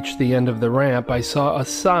I reached the end of the ramp, I saw a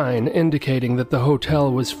sign indicating that the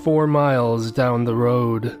hotel was 4 miles down the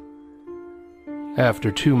road.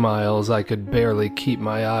 After 2 miles, I could barely keep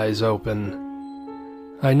my eyes open.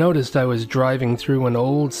 I noticed I was driving through an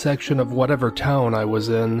old section of whatever town I was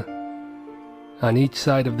in. On each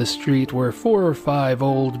side of the street were 4 or 5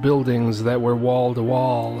 old buildings that were wall to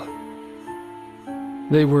wall.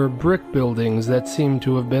 They were brick buildings that seemed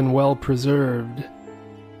to have been well preserved.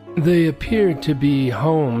 They appeared to be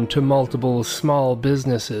home to multiple small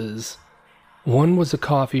businesses. One was a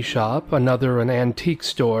coffee shop, another an antique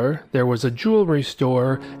store, there was a jewelry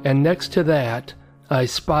store, and next to that, I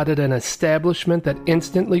spotted an establishment that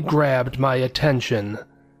instantly grabbed my attention.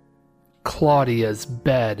 Claudia's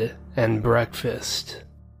Bed and Breakfast.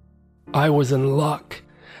 I was in luck.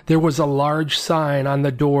 There was a large sign on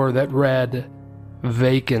the door that read,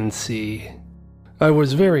 "Vacancy." I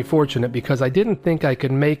was very fortunate because I didn't think I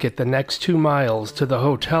could make it the next 2 miles to the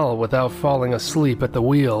hotel without falling asleep at the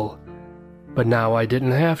wheel. But now I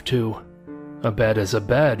didn't have to. A bed is a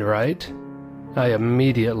bed, right? I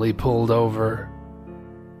immediately pulled over.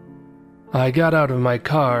 I got out of my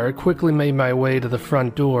car, quickly made my way to the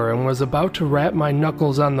front door, and was about to rap my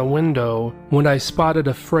knuckles on the window when I spotted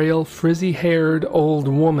a frail, frizzy-haired old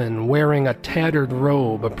woman wearing a tattered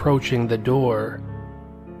robe approaching the door.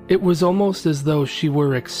 It was almost as though she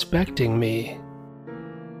were expecting me.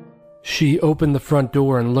 She opened the front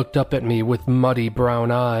door and looked up at me with muddy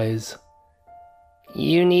brown eyes.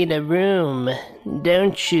 You need a room,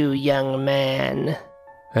 don't you, young man?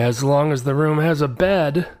 As long as the room has a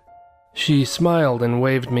bed. She smiled and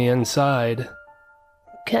waved me inside.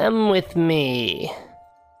 Come with me.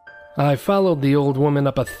 I followed the old woman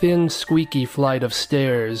up a thin, squeaky flight of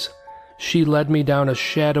stairs. She led me down a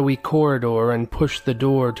shadowy corridor and pushed the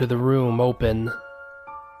door to the room open.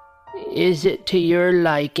 Is it to your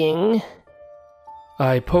liking?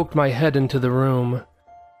 I poked my head into the room.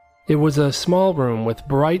 It was a small room with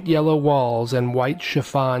bright yellow walls and white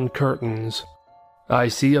chiffon curtains. I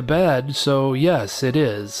see a bed, so yes, it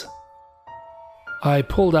is. I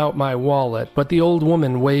pulled out my wallet, but the old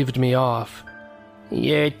woman waved me off.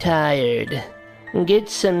 You're tired. Get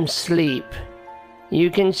some sleep. You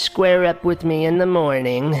can square up with me in the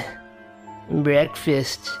morning.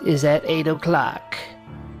 Breakfast is at 8 o'clock.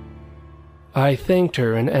 I thanked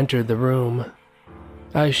her and entered the room.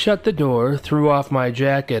 I shut the door, threw off my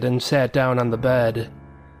jacket, and sat down on the bed.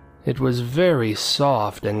 It was very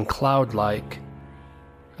soft and cloud-like.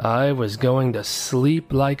 I was going to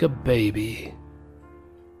sleep like a baby.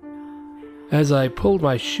 As I pulled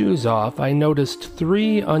my shoes off, I noticed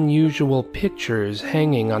 3 unusual pictures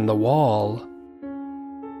hanging on the wall.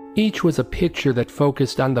 Each was a picture that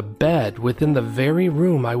focused on the bed within the very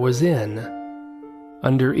room I was in.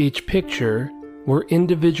 Under each picture were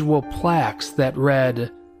individual plaques that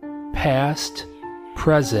read, Past,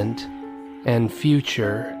 Present, and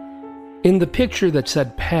Future. In the picture that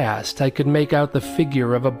said Past, I could make out the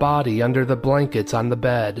figure of a body under the blankets on the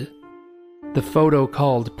bed. The photo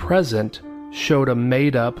called Present showed a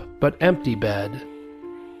made-up but empty bed.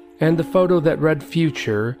 And the photo that read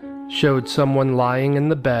Future showed someone lying in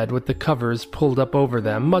the bed with the covers pulled up over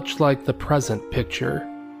them, much like the present picture.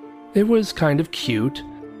 It was kind of cute,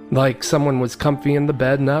 like someone was comfy in the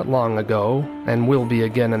bed not long ago, and will be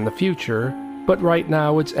again in the future, but right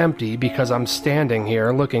now it's empty because I'm standing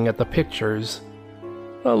here looking at the pictures.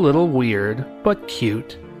 A little weird, but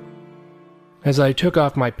cute. As I took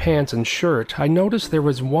off my pants and shirt, I noticed there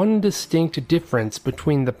was one distinct difference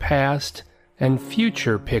between the past and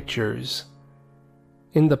future pictures.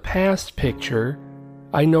 In the past picture,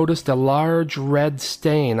 I noticed a large red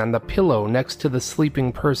stain on the pillow next to the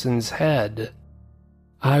sleeping person's head.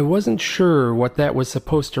 I wasn't sure what that was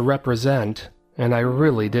supposed to represent, and I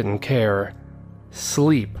really didn't care.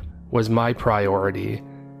 Sleep was my priority,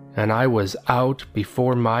 and I was out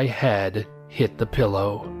before my head hit the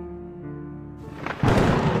pillow.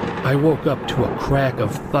 I woke up to a crack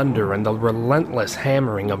of thunder and the relentless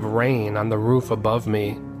hammering of rain on the roof above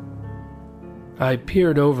me. I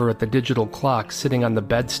peered over at the digital clock sitting on the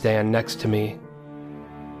bedstand next to me.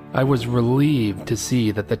 I was relieved to see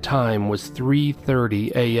that the time was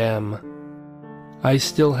 3:30 a.m. I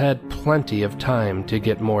still had plenty of time to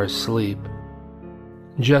get more sleep.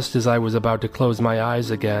 Just as I was about to close my eyes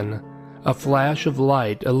again, a flash of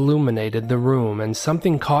light illuminated the room and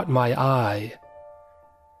something caught my eye.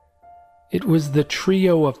 It was the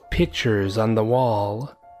trio of pictures on the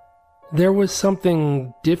wall. There was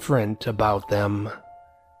something different about them.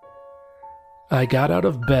 I got out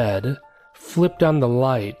of bed, flipped on the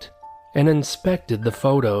light, and inspected the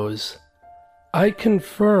photos. I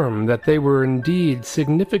confirmed that they were indeed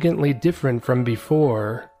significantly different from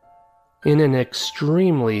before, in an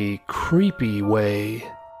extremely creepy way.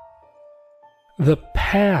 The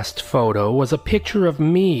past photo was a picture of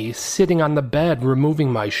me sitting on the bed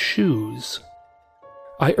removing my shoes.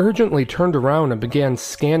 I urgently turned around and began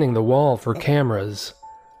scanning the wall for cameras.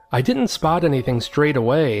 I didn't spot anything straight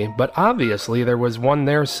away, but obviously there was one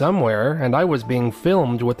there somewhere, and I was being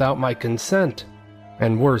filmed without my consent.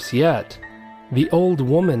 And worse yet, the old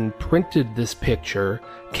woman printed this picture,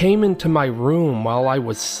 came into my room while I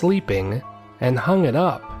was sleeping, and hung it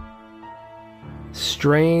up.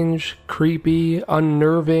 Strange, creepy,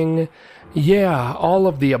 unnerving, yeah, all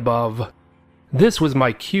of the above. This was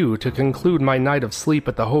my cue to conclude my night of sleep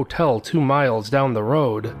at the hotel 2 miles down the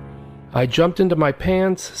road. I jumped into my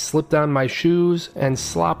pants, slipped on my shoes, and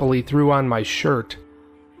sloppily threw on my shirt.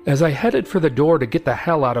 As I headed for the door to get the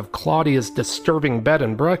hell out of Claudia's disturbing bed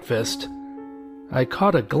and breakfast, I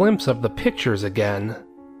caught a glimpse of the pictures again.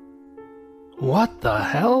 What the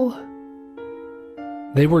hell?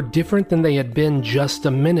 They were different than they had been just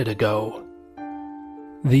a minute ago.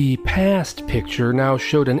 The past picture now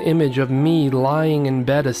showed an image of me lying in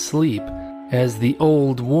bed asleep as the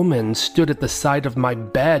old woman stood at the side of my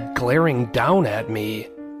bed glaring down at me.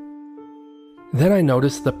 Then I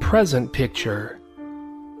noticed the present picture.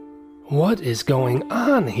 What is going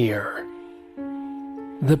on here?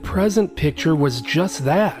 The present picture was just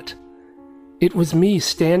that. It was me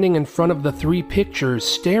standing in front of the 3 pictures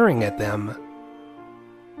staring at them.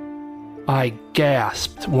 I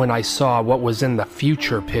gasped when I saw what was in the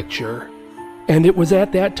future picture, and it was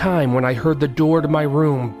at that time when I heard the door to my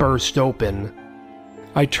room burst open.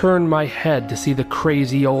 I turned my head to see the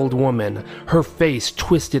crazy old woman, her face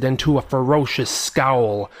twisted into a ferocious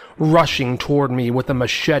scowl, rushing toward me with a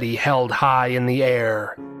machete held high in the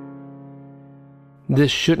air.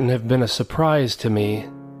 This shouldn't have been a surprise to me.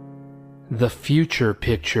 The future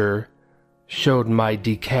picture showed my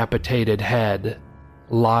decapitated head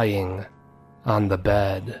lying on the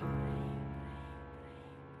bed.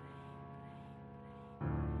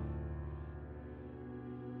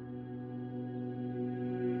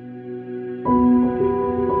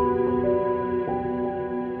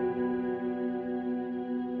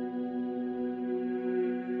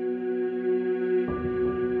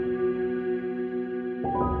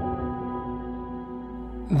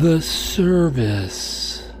 The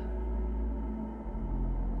service.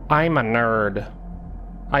 I'm a nerd.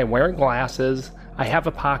 I wear glasses, I have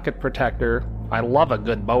a pocket protector, I love a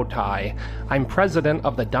good bow tie, I'm president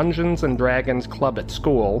of the Dungeons and Dragons Club at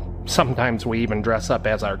school, sometimes we even dress up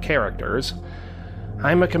as our characters.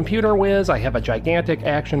 I'm a computer whiz, I have a gigantic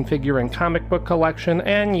action figure and comic book collection,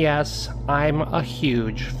 and yes, I'm a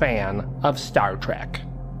huge fan of Star Trek.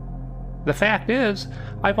 The fact is,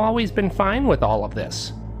 I've always been fine with all of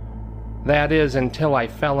this. That is, until I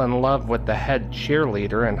fell in love with the head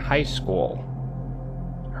cheerleader in high school.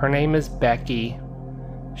 Her name is Becky.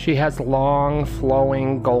 She has long,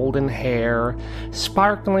 flowing golden hair,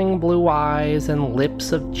 sparkling blue eyes, and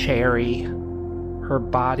lips of cherry. Her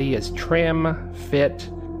body is trim, fit,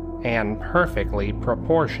 and perfectly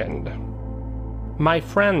proportioned. My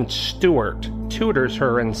friend Stuart tutors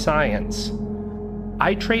her in science.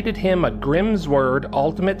 I traded him a Grimsword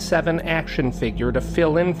Ultimate 7 action figure to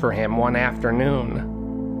fill in for him one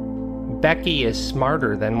afternoon. Becky is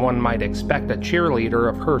smarter than one might expect a cheerleader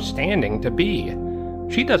of her standing to be.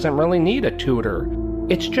 She doesn't really need a tutor.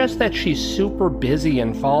 It's just that she's super busy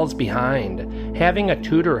and falls behind. Having a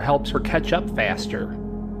tutor helps her catch up faster.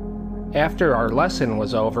 After our lesson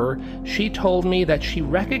was over, she told me that she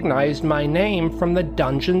recognized my name from the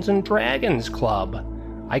Dungeons and Dragons Club.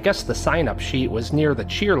 I guess the sign-up sheet was near the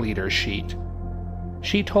cheerleader sheet.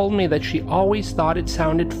 She told me that she always thought it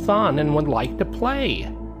sounded fun and would like to play.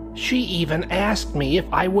 She even asked me if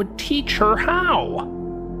I would teach her how.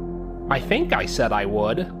 I think I said I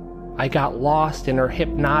would. I got lost in her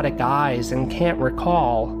hypnotic eyes and can't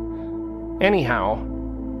recall. Anyhow,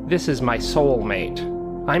 this is my soulmate.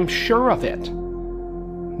 I'm sure of it.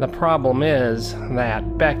 The problem is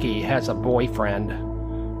that Becky has a boyfriend.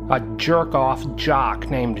 A jerk-off jock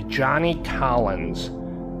named Johnny Collins.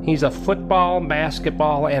 He's a football,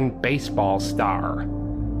 basketball, and baseball star.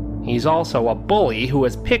 He's also a bully who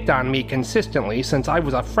has picked on me consistently since I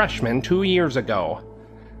was a freshman 2 years ago.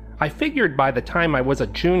 I figured by the time I was a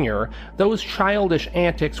junior, those childish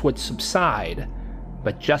antics would subside,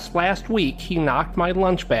 but just last week he knocked my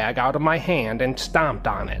lunch bag out of my hand and stomped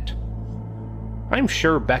on it. I'm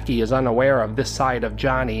sure Becky is unaware of this side of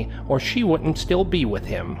Johnny, or she wouldn't still be with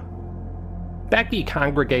him. Becky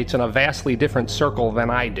congregates in a vastly different circle than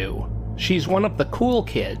I do. She's one of the cool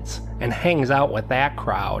kids, and hangs out with that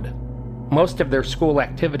crowd. Most of their school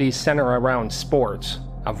activities center around sports,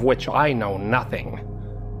 of which I know nothing.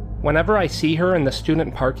 Whenever I see her in the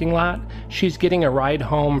student parking lot, she's getting a ride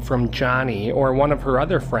home from Johnny or one of her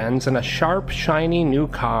other friends in a sharp, shiny new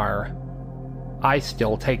car. I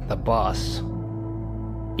still take the bus.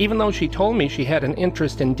 Even though she told me she had an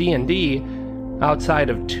interest in D&D, outside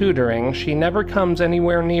of tutoring, she never comes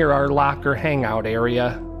anywhere near our locker hangout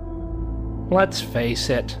area. Let's face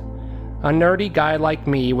it, a nerdy guy like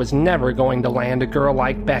me was never going to land a girl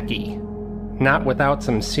like Becky. Not without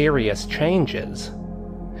some serious changes.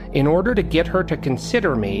 In order to get her to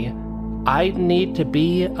consider me, I'd need to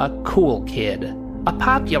be a cool kid, a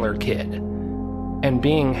popular kid. And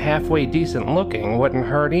being halfway decent looking wouldn't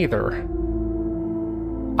hurt either.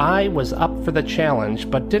 I was up for the challenge,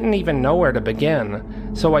 but didn't even know where to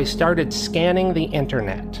begin, so I started scanning the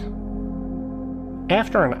internet.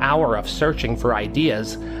 After an hour of searching for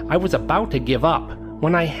ideas, I was about to give up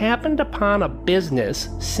when I happened upon a business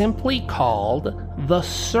simply called The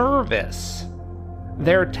Service.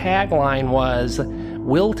 Their tagline was,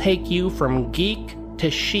 "We'll take you from geek to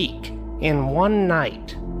chic in one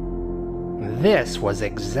night." This was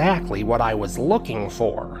exactly what I was looking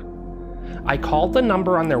for. I called the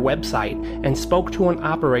number on their website and spoke to an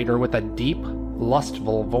operator with a deep,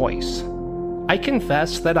 lustful voice. I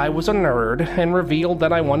confessed that I was a nerd and revealed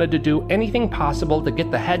that I wanted to do anything possible to get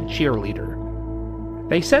the head cheerleader.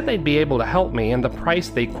 They said they'd be able to help me, and the price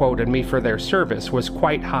they quoted me for their service was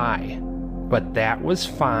quite high. But that was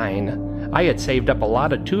fine. I had saved up a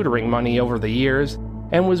lot of tutoring money over the years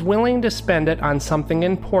and was willing to spend it on something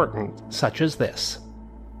important, such as this.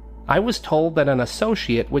 I was told that an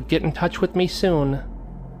associate would get in touch with me soon.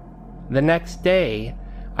 The next day,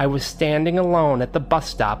 I was standing alone at the bus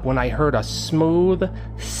stop when I heard a smooth,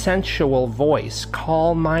 sensual voice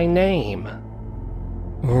call my name.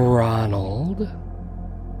 Ronald?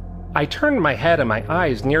 I turned my head and my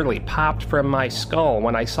eyes nearly popped from my skull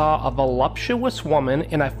when I saw a voluptuous woman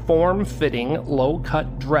in a form-fitting,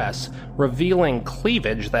 low-cut dress, revealing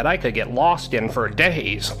cleavage that I could get lost in for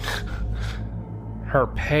days. Her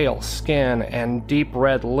pale skin and deep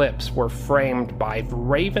red lips were framed by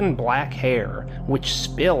raven black hair, which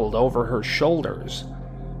spilled over her shoulders.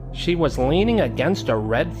 She was leaning against a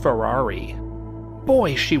red Ferrari.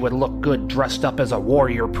 Boy, she would look good dressed up as a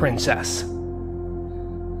warrior princess.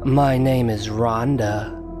 My name is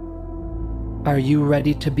Rhonda. Are you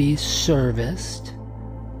ready to be serviced?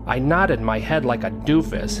 I nodded my head like a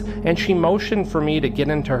doofus, and she motioned for me to get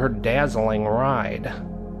into her dazzling ride.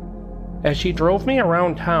 As she drove me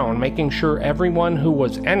around town, making sure everyone who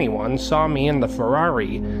was anyone saw me in the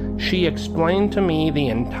Ferrari, she explained to me the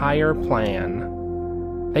entire plan.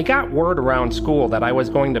 They got word around school that I was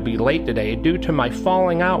going to be late today due to my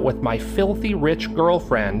falling out with my filthy rich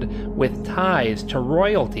girlfriend with ties to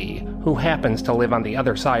royalty who happens to live on the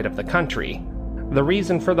other side of the country. The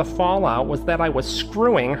reason for the fallout was that I was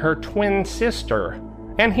screwing her twin sister.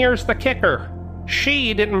 And here's the kicker.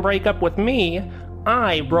 She didn't break up with me.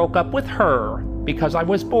 I broke up with her because I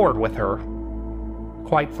was bored with her.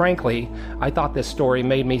 Quite frankly, I thought this story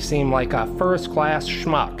made me seem like a first-class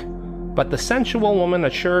schmuck, but the sensual woman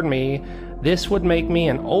assured me this would make me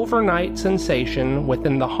an overnight sensation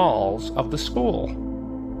within the halls of the school.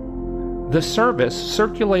 The service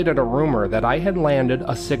circulated a rumor that I had landed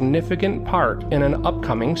a significant part in an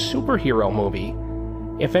upcoming superhero movie.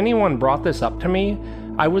 If anyone brought this up to me,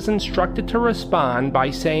 I was instructed to respond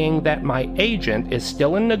by saying that my agent is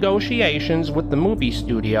still in negotiations with the movie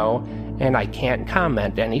studio and I can't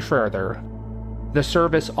comment any further. The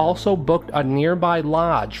service also booked a nearby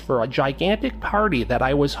lodge for a gigantic party that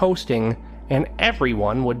I was hosting, and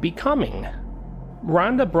everyone would be coming.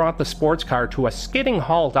 Rhonda brought the sports car to a skidding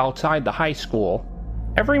halt outside the high school.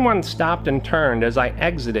 Everyone stopped and turned as I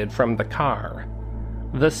exited from the car.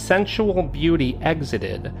 The sensual beauty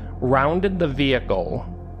exited, rounded the vehicle,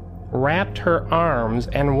 wrapped her arms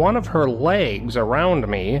and one of her legs around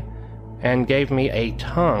me, and gave me a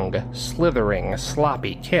tongue-slithering,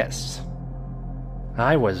 sloppy kiss.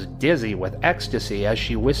 I was dizzy with ecstasy as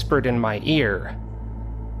she whispered in my ear,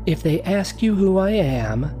 If they ask you who I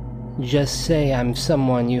am, just say I'm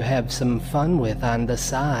someone you have some fun with on the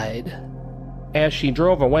side. As she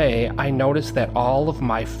drove away, I noticed that all of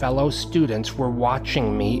my fellow students were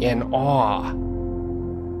watching me in awe.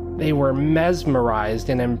 They were mesmerized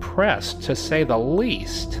and impressed, to say the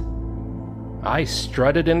least. I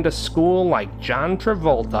strutted into school like John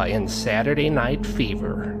Travolta in Saturday Night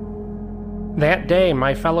Fever. That day,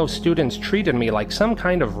 my fellow students treated me like some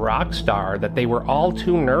kind of rock star that they were all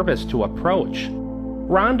too nervous to approach.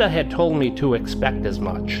 Rhonda had told me to expect as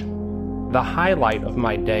much. The highlight of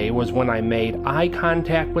my day was when I made eye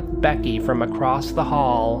contact with Becky from across the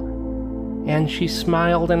hall, and she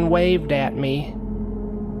smiled and waved at me.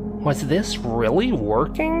 Was this really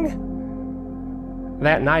working?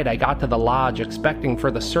 That night I got to the lodge expecting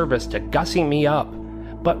for the service to gussy me up,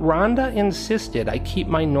 but Rhonda insisted I keep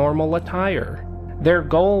my normal attire. Their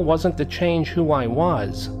goal wasn't to change who I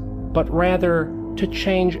was, but rather to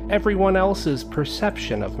change everyone else's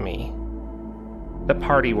perception of me. The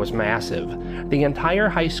party was massive. The entire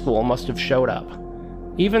high school must have showed up.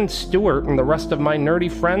 Even Stuart and the rest of my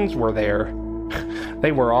nerdy friends were there.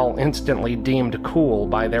 They were all instantly deemed cool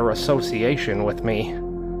by their association with me.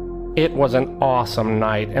 It was an awesome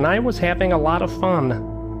night, and I was having a lot of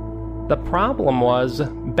fun. The problem was,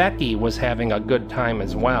 Becky was having a good time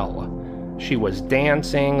as well. She was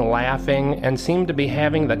dancing, laughing, and seemed to be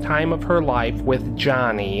having the time of her life with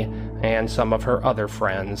Johnny and some of her other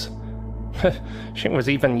friends. She was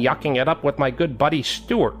even yucking it up with my good buddy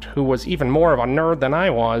Stuart, who was even more of a nerd than I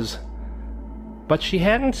was. But she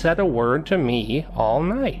hadn't said a word to me all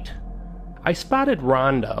night. I spotted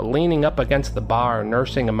Rhonda leaning up against the bar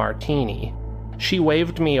nursing a martini. She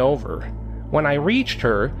waved me over. When I reached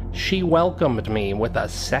her, she welcomed me with a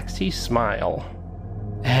sexy smile.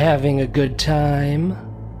 Having a good time?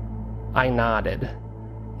 I nodded.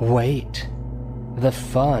 Wait. The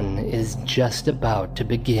fun is just about to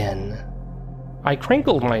begin. I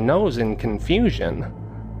crinkled my nose in confusion.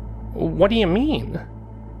 What do you mean?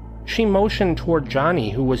 She motioned toward Johnny,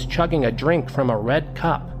 who was chugging a drink from a red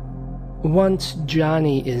cup. Once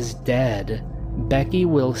Johnny is dead, Becky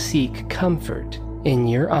will seek comfort in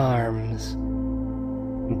your arms.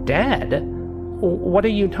 Dead? What are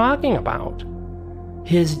you talking about?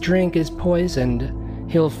 His drink is poisoned.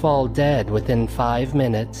 He'll fall dead within 5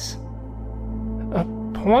 minutes.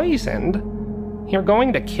 Poisoned? You're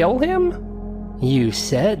going to kill him? You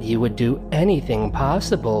said you would do anything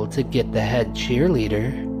possible to get the head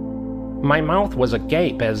cheerleader. My mouth was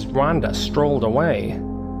agape as Rhonda strolled away.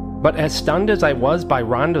 But as stunned as I was by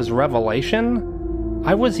Rhonda's revelation,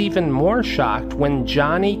 I was even more shocked when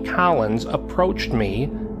Johnny Collins approached me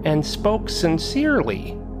and spoke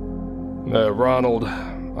sincerely. Ronald,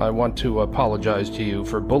 I want to apologize to you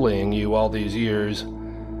for bullying you all these years.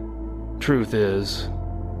 Truth is,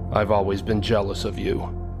 I've always been jealous of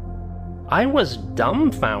you. I was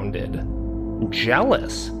dumbfounded.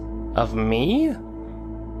 Jealous? Of me?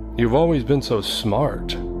 You've always been so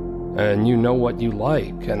smart, and you know what you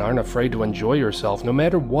like and aren't afraid to enjoy yourself no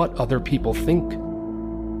matter what other people think.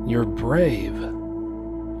 You're brave."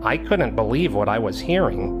 I couldn't believe what I was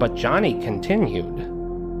hearing, but Johnny continued.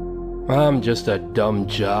 "I'm just a dumb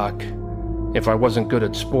jock. If I wasn't good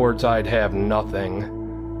at sports, I'd have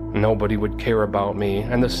nothing. Nobody would care about me,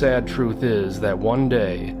 and the sad truth is that one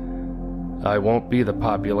day, I won't be the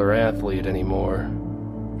popular athlete anymore.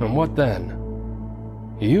 And what then?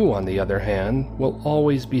 You, on the other hand, will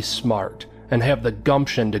always be smart and have the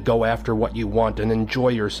gumption to go after what you want and enjoy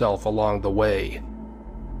yourself along the way."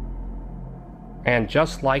 And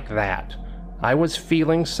just like that, I was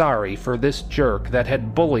feeling sorry for this jerk that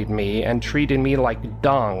had bullied me and treated me like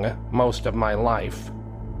dung most of my life.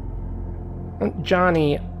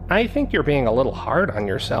 "Johnny, I think you're being a little hard on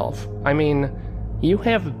yourself. I mean, you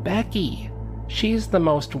have Becky. She's the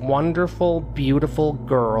most wonderful, beautiful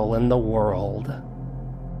girl in the world."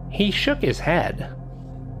 He shook his head.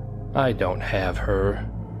 "I don't have her.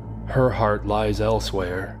 Her heart lies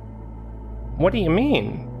elsewhere." "What do you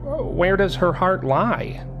mean? Where does her heart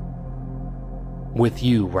lie?" "With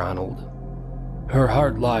you, Ronald. Her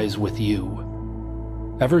heart lies with you.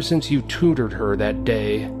 Ever since you tutored her that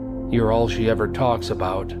day, you're all she ever talks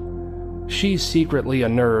about. She's secretly a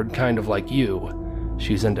nerd kind of like you.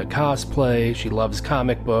 She's into cosplay, she loves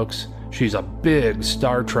comic books, she's a big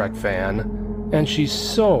Star Trek fan, and she's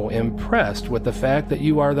so impressed with the fact that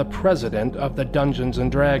you are the president of the Dungeons &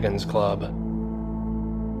 Dragons Club.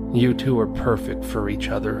 You two are perfect for each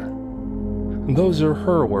other." Those are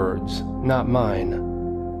her words, not mine.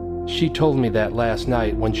 She told me that last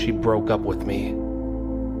night when she broke up with me.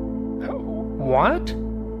 "What?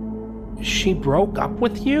 She broke up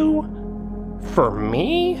with you? For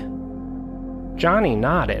me?" Johnny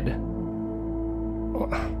nodded.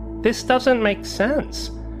 "This doesn't make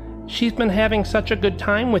sense. She's been having such a good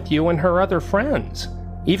time with you and her other friends,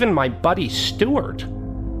 even my buddy Stuart.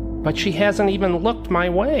 But she hasn't even looked my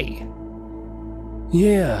way."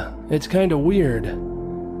 "Yeah, it's kind of weird.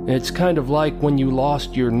 It's kind of like when you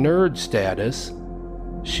lost your nerd status.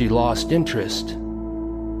 She lost interest."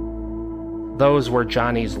 Those were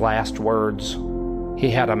Johnny's last words.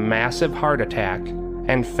 He had a massive heart attack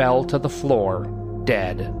and fell to the floor,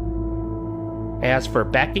 dead. As for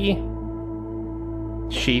Becky,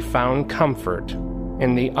 she found comfort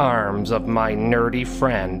in the arms of my nerdy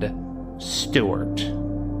friend, Stuart.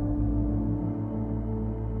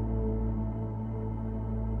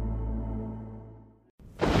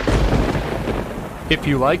 If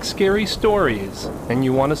you like scary stories and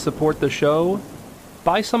you want to support the show,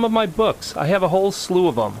 buy some of my books. I have a whole slew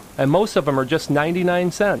of them, and most of them are just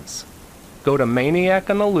 99 cents. Go to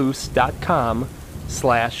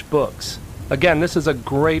maniacontheloose.com/books. Again, this is a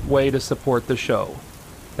great way to support the show.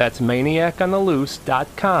 That's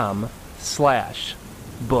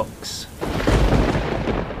maniacontheloose.com/books.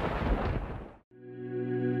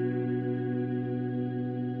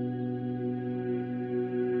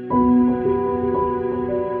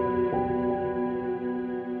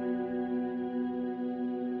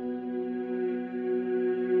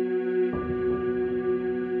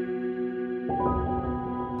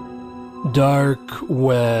 Dark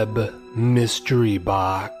Web Mystery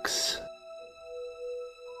Box.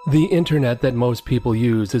 The internet that most people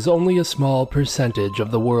use is only a small percentage of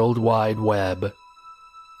the World Wide Web.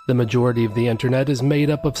 The majority of the internet is made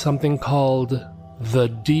up of something called the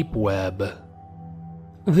Deep Web.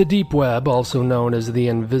 The Deep Web, also known as the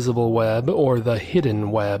Invisible Web or the Hidden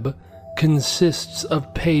Web, consists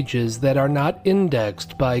of pages that are not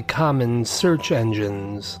indexed by common search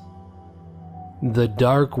engines. The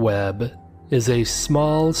Dark Web is a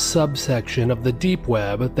small subsection of the Deep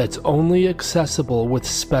Web that's only accessible with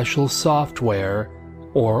special software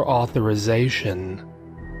or authorization.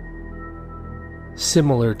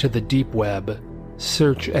 Similar to the Deep Web,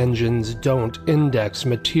 search engines don't index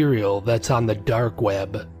material that's on the Dark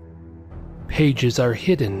Web. Pages are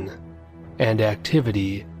hidden, and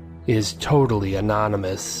activity is totally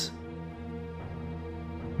anonymous.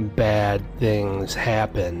 Bad things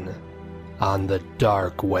happen on the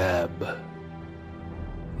Dark Web.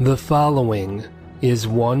 The following is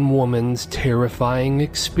one woman's terrifying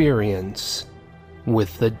experience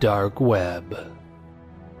with the Dark Web.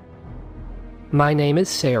 My name is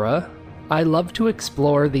Sarah. I love to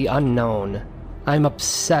explore the unknown. I'm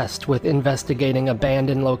obsessed with investigating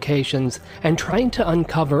abandoned locations and trying to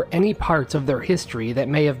uncover any parts of their history that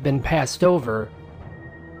may have been passed over.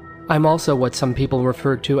 I'm also what some people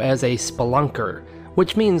refer to as a spelunker,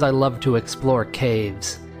 which means I love to explore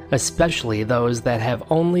caves, especially those that have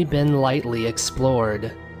only been lightly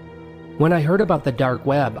explored. When I heard about the Dark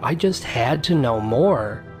Web, I just had to know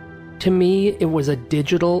more. To me, it was a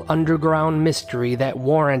digital underground mystery that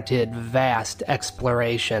warranted vast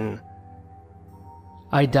exploration.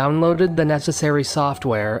 I downloaded the necessary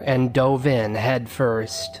software and dove in head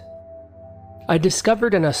first. I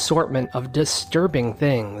discovered an assortment of disturbing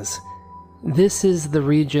things. This is the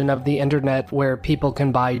region of the internet where people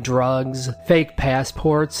can buy drugs, fake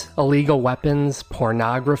passports, illegal weapons,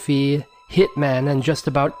 pornography, hitmen, and just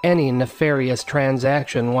about any nefarious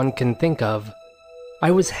transaction one can think of. I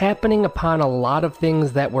was happening upon a lot of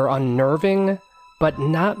things that were unnerving, but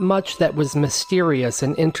not much that was mysterious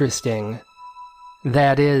and interesting.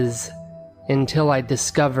 That is, until I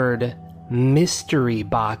discovered mystery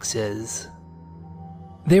boxes.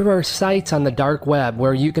 There are sites on the dark web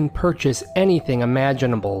where you can purchase anything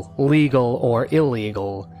imaginable, legal or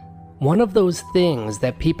illegal. One of those things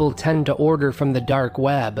that people tend to order from the dark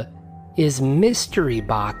web is mystery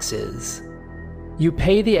boxes. You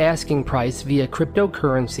pay the asking price via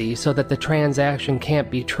cryptocurrency so that the transaction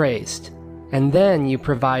can't be traced, and then you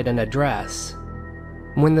provide an address.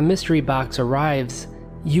 When the mystery box arrives,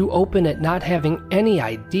 you open it not having any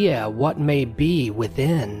idea what may be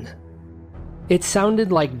within. It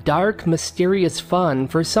sounded like dark, mysterious fun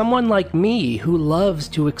for someone like me who loves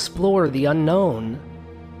to explore the unknown.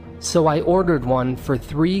 So I ordered one for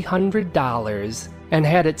 $300 and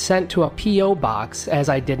had it sent to a P.O. box, as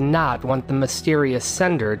I did not want the mysterious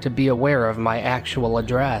sender to be aware of my actual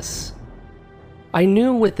address. I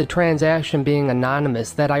knew with the transaction being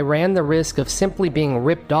anonymous that I ran the risk of simply being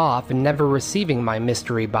ripped off and never receiving my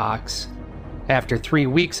mystery box. After 3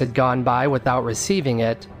 weeks had gone by without receiving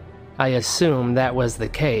it, I assumed that was the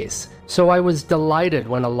case, so I was delighted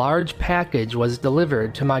when a large package was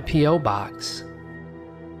delivered to my P.O. box.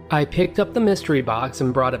 I picked up the mystery box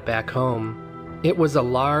and brought it back home. It was a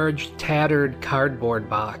large, tattered cardboard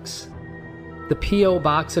box. The P.O.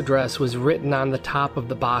 box address was written on the top of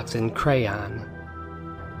the box in crayon.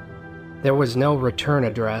 There was no return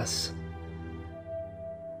address.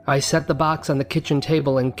 I set the box on the kitchen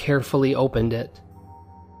table and carefully opened it.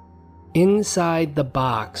 Inside the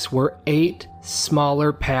box were 8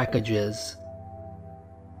 smaller packages.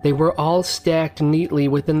 They were all stacked neatly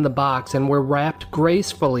within the box and were wrapped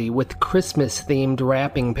gracefully with Christmas-themed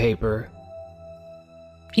wrapping paper.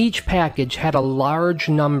 Each package had a large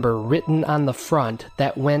number written on the front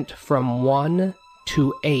that went from 1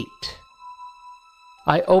 to 8.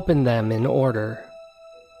 I opened them in order.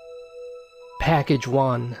 Package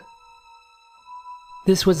 1.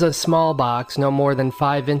 This was a small box no more than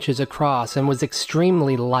 5 inches across and was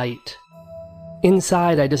extremely light.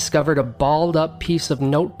 Inside, I discovered a balled-up piece of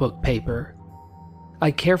notebook paper.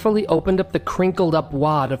 I carefully opened up the crinkled-up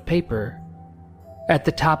wad of paper. At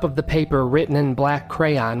the top of the paper, written in black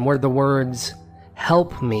crayon, were the words,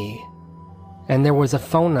 "Help me," and there was a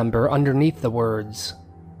phone number underneath the words.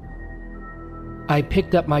 I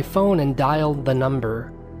picked up my phone and dialed the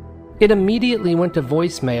number. It immediately went to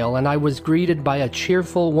voicemail, and I was greeted by a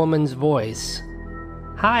cheerful woman's voice.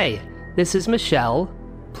 "Hi, this is Michelle.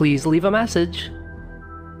 Please leave a message."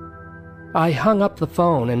 I hung up the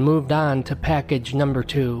phone and moved on to package number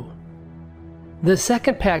 2. The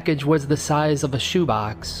second package was the size of a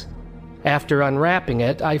shoebox. After unwrapping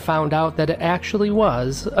it, I found out that it actually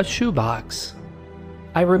was a shoebox.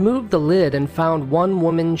 I removed the lid and found one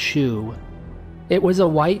woman's shoe. It was a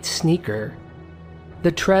white sneaker.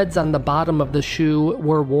 The treads on the bottom of the shoe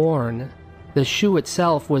were worn. The shoe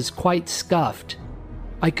itself was quite scuffed.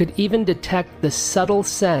 I could even detect the subtle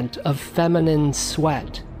scent of feminine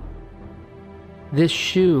sweat. This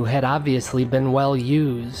shoe had obviously been well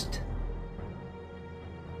used.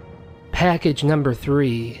 Package number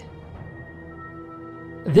 3.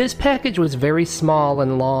 This package was very small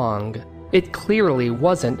and long. It clearly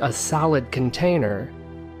wasn't a solid container.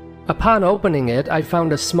 Upon opening it, I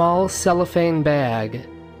found a small cellophane bag.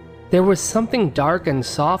 There was something dark and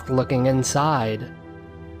soft-looking inside.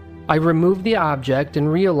 I removed the object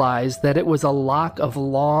and realized that it was a lock of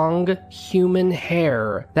long, human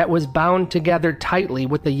hair that was bound together tightly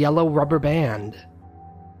with a yellow rubber band.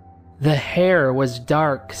 The hair was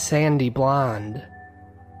dark, sandy blonde.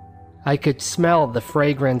 I could smell the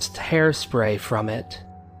fragranced hairspray from it.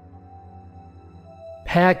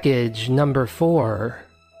 Package number 4.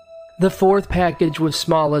 The fourth package was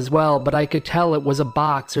small as well, but I could tell it was a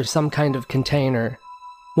box or some kind of container.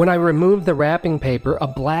 When I removed the wrapping paper, a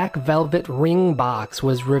black velvet ring box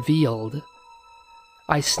was revealed.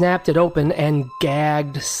 I snapped it open and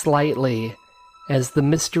gagged slightly as the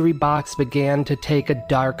mystery box began to take a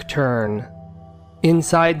dark turn.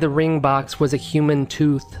 Inside the ring box was a human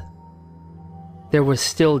tooth. There was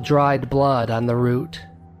still dried blood on the root.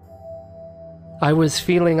 I was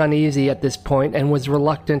feeling uneasy at this point and was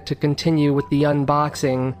reluctant to continue with the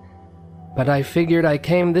unboxing, but I figured I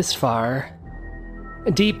came this far.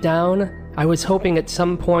 Deep down, I was hoping at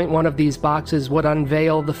some point one of these boxes would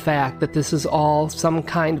unveil the fact that this is all some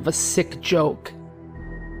kind of a sick joke.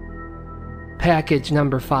 Package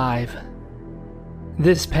number 5.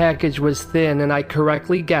 This package was thin, and I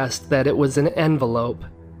correctly guessed that it was an envelope.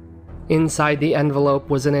 Inside the envelope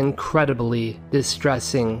was an incredibly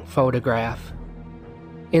distressing photograph.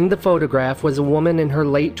 In the photograph was a woman in her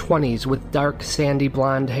late 20s with dark sandy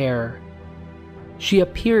blonde hair. She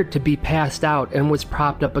appeared to be passed out and was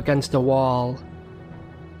propped up against a wall.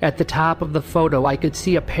 At the top of the photo, I could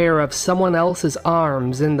see a pair of someone else's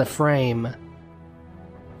arms in the frame.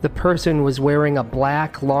 The person was wearing a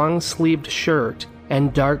black, long-sleeved shirt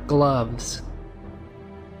and dark gloves.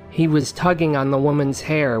 He was tugging on the woman's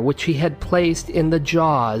hair, which he had placed in the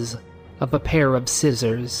jaws of a pair of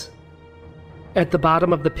scissors. At the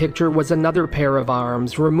bottom of the picture was another pair of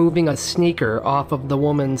arms removing a sneaker off of the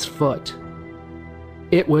woman's foot.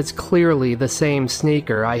 It was clearly the same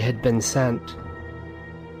sneaker I had been sent.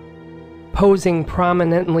 Posing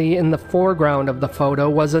prominently in the foreground of the photo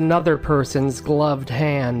was another person's gloved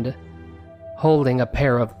hand, holding a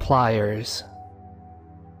pair of pliers.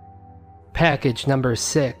 Package number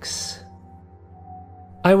 6.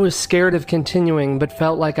 I was scared of continuing, but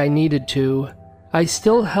felt like I needed to. I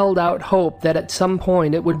still held out hope that at some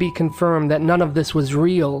point it would be confirmed that none of this was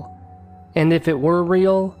real, and if it were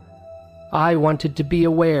real, I wanted to be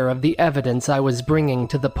aware of the evidence I was bringing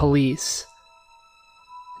to the police.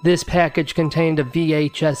 This package contained a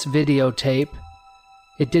VHS videotape.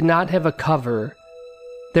 It did not have a cover.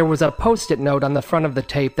 There was a post-it note on the front of the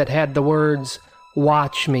tape that had the words,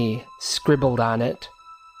 "Watch me," scribbled on it.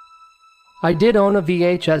 I did own a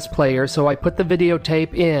VHS player, so I put the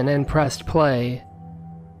videotape in and pressed play.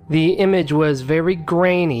 The image was very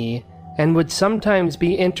grainy and would sometimes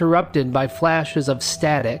be interrupted by flashes of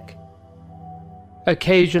static.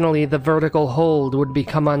 Occasionally, the vertical hold would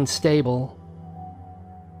become unstable.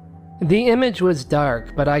 The image was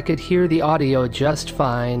dark, but I could hear the audio just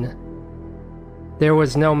fine. There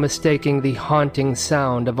was no mistaking the haunting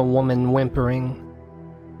sound of a woman whimpering.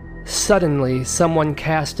 Suddenly, someone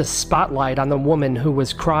cast a spotlight on the woman who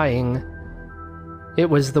was crying. It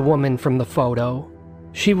was the woman from the photo.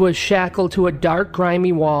 She was shackled to a dark,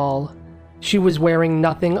 grimy wall. She was wearing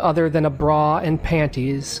nothing other than a bra and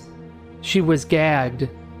panties. She was gagged,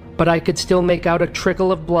 but I could still make out a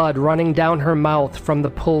trickle of blood running down her mouth from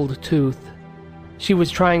the pulled tooth. She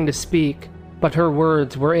was trying to speak, but her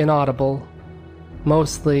words were inaudible.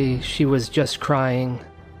 Mostly, she was just crying.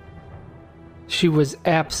 She was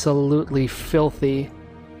absolutely filthy.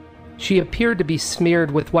 She appeared to be smeared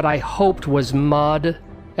with what I hoped was mud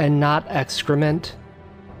and not excrement.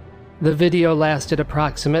 The video lasted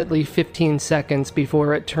approximately 15 seconds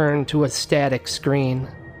before it turned to a static screen.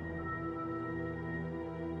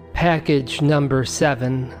 Package number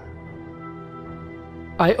 7.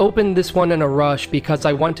 I opened this one in a rush because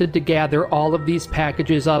I wanted to gather all of these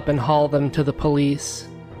packages up and haul them to the police.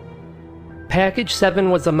 Package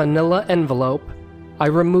 7 was a manila envelope. I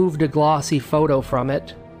removed a glossy photo from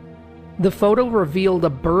it. The photo revealed a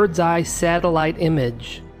bird's-eye satellite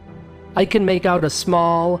image. I could make out a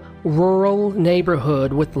small, rural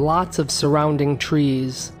neighborhood with lots of surrounding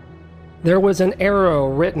trees. There was an arrow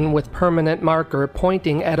written with permanent marker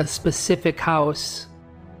pointing at a specific house.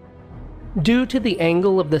 Due to the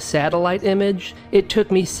angle of the satellite image, it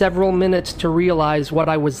took me several minutes to realize what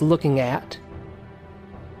I was looking at.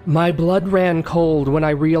 My blood ran cold when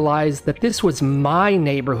I realized that this was my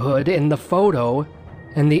neighborhood in the photo,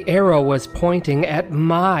 and the arrow was pointing at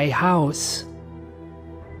my house.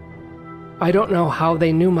 I don't know how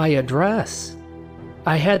they knew my address.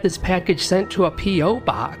 I had this package sent to a P.O.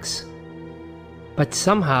 box. But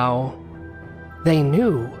somehow, they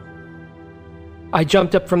knew. I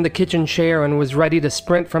jumped up from the kitchen chair and was ready to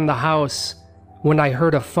sprint from the house when I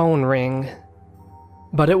heard a phone ring.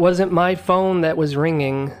 But it wasn't my phone that was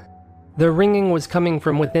ringing. The ringing was coming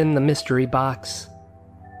from within the mystery box.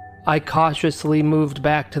 I cautiously moved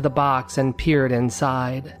back to the box and peered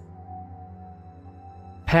inside.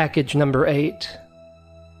 Package number 8.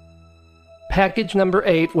 Package number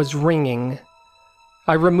 8 was ringing.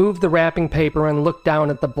 I removed the wrapping paper and looked down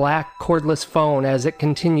at the black cordless phone as it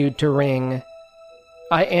continued to ring.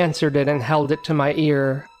 I answered it and held it to my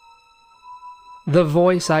ear. The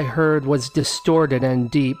voice I heard was distorted and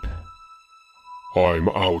deep. "I'm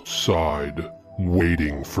outside,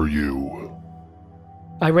 waiting for you."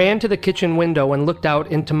 I ran to the kitchen window and looked out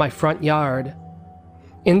into my front yard.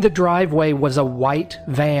 In the driveway was a white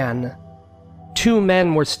van. 2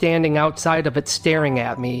 men were standing outside of it staring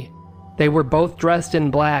at me. They were both dressed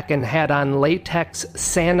in black and had on latex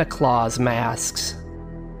Santa Claus masks.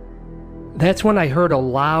 That's when I heard a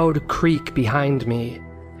loud creak behind me.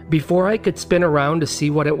 Before I could spin around to see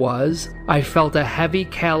what it was, I felt a heavy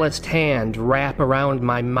calloused hand wrap around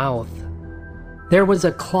my mouth. There was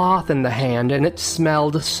a cloth in the hand and it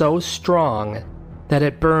smelled so strong that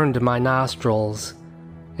it burned my nostrils,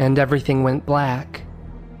 and everything went black.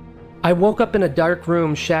 I woke up in a dark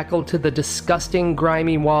room shackled to the disgusting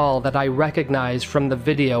grimy wall that I recognized from the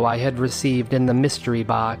video I had received in the mystery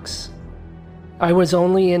box. I was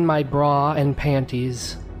only in my bra and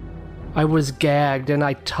panties. I was gagged and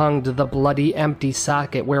I tongued the bloody empty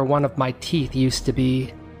socket where one of my teeth used to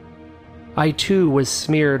be. I too was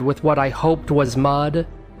smeared with what I hoped was mud,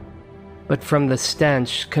 but from the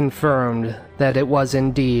stench confirmed that it was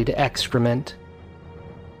indeed excrement.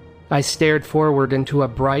 I stared forward into a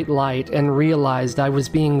bright light and realized I was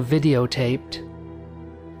being videotaped.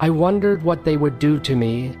 I wondered what they would do to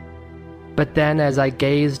me, but then as I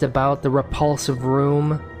gazed about the repulsive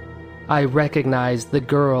room, I recognized the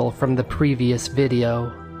girl from the previous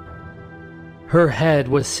video. Her head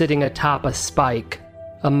was sitting atop a spike,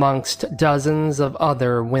 amongst dozens of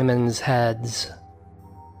other women's heads.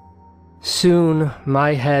 Soon,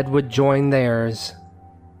 my head would join theirs,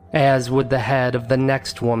 as would the head of the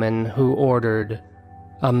next woman who ordered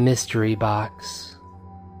a mystery box.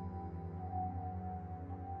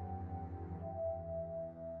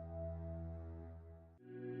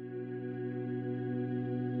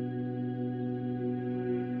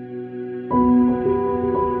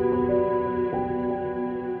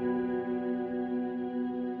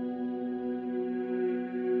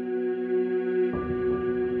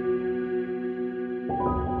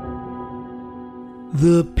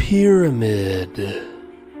 The Pyramid.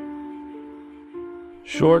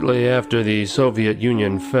 Shortly after the Soviet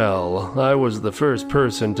Union fell, I was the first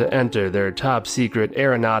person to enter their top-secret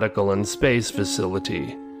aeronautical and space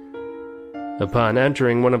facility. Upon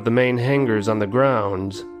entering one of the main hangars on the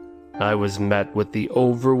grounds, I was met with the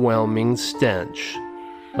overwhelming stench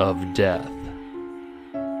of death.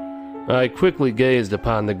 I quickly gazed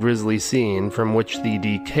upon the grisly scene from which the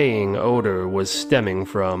decaying odor was stemming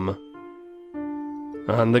from.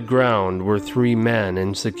 On the ground were 3 men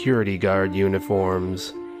in security guard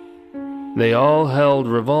uniforms. They all held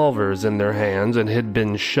revolvers in their hands and had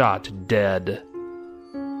been shot dead.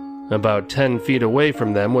 About 10 feet away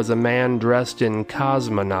from them was a man dressed in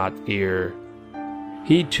cosmonaut gear.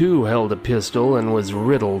 He too held a pistol and was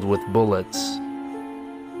riddled with bullets.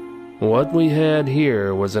 What we had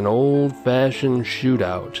here was an old-fashioned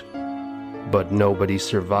shootout, but nobody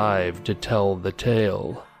survived to tell the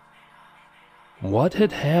tale. What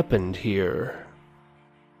had happened here?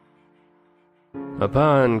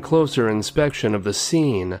 Upon closer inspection of the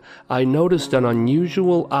scene, I noticed an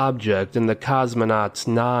unusual object in the cosmonaut's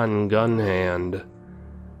non-gun hand.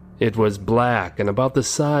 It was black and about the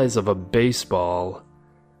size of a baseball.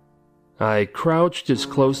 I crouched as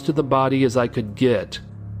close to the body as I could get,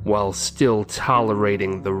 while still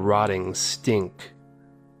tolerating the rotting stink.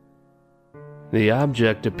 The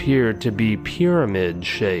object appeared to be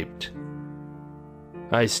pyramid-shaped.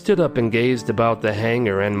 I stood up and gazed about the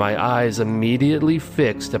hangar, and my eyes immediately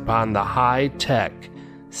fixed upon the high-tech,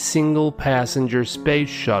 single-passenger space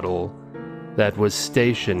shuttle that was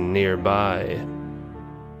stationed nearby.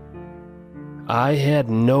 I had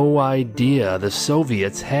no idea the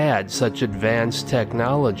Soviets had such advanced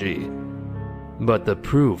technology, but the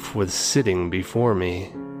proof was sitting before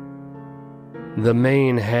me. The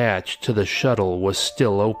main hatch to the shuttle was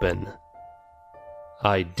still open.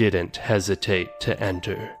 I didn't hesitate to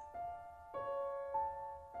enter.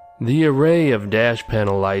 The array of dash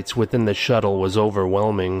panel lights within the shuttle was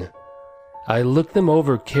overwhelming. I looked them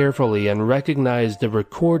over carefully and recognized a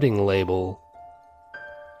recording label.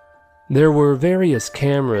 There were various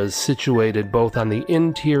cameras situated both on the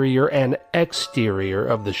interior and exterior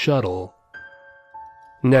of the shuttle.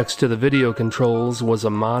 Next to the video controls was a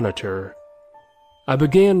monitor. I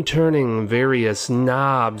began turning various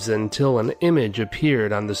knobs until an image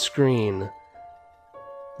appeared on the screen.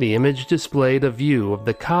 The image displayed a view of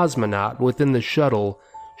the cosmonaut within the shuttle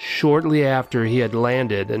shortly after he had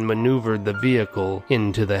landed and maneuvered the vehicle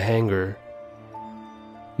into the hangar.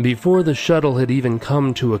 Before the shuttle had even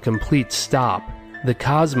come to a complete stop, the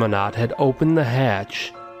cosmonaut had opened the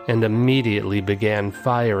hatch and immediately began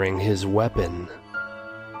firing his weapon.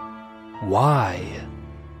 Why?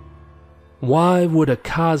 Why would a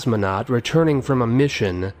cosmonaut returning from a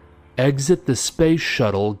mission exit the space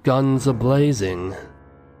shuttle guns a-blazing?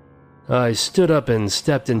 I stood up and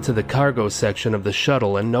stepped into the cargo section of the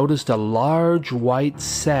shuttle and noticed a large white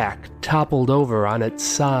sack toppled over on its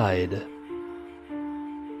side.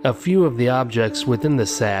 A few of the objects within the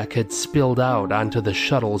sack had spilled out onto the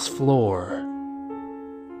shuttle's floor.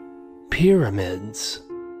 Pyramids.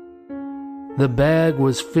 The bag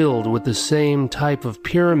was filled with the same type of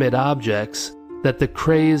pyramid objects that the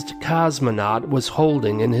crazed cosmonaut was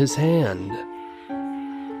holding in his hand.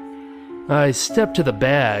 I stepped to the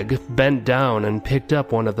bag, bent down, and picked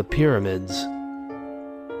up one of the pyramids.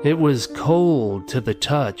 It was cold to the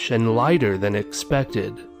touch and lighter than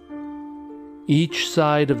expected. Each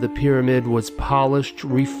side of the pyramid was polished,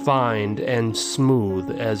 refined, and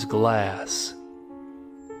smooth as glass.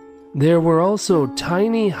 There were also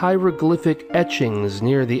tiny hieroglyphic etchings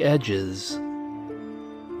near the edges.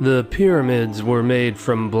 The pyramids were made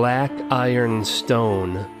from black iron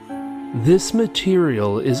stone. This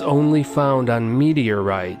material is only found on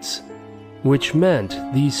meteorites, which meant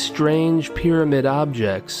these strange pyramid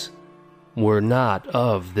objects were not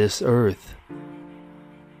of this earth.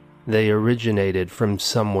 They originated from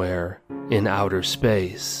somewhere in outer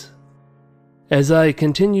space. As I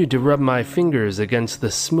continued to rub my fingers against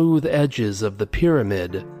the smooth edges of the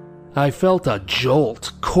pyramid, I felt a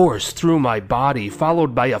jolt course through my body,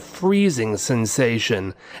 followed by a freezing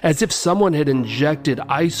sensation, as if someone had injected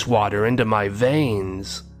ice water into my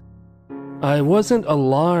veins. I wasn't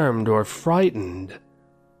alarmed or frightened.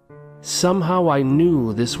 Somehow I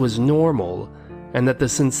knew this was normal, and that the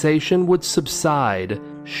sensation would subside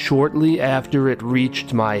shortly after it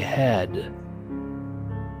reached my head.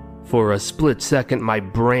 For a split second, my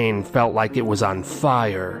brain felt like it was on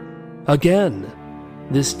fire. Again,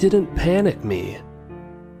 this didn't panic me.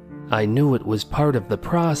 I knew it was part of the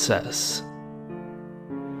process.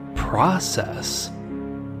 Process?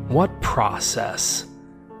 What process?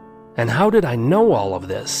 And how did I know all of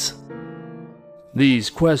this? These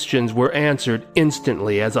questions were answered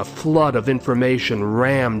instantly as a flood of information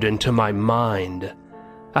rammed into my mind.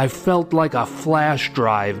 I felt like a flash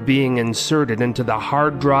drive being inserted into the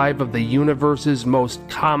hard drive of the universe's most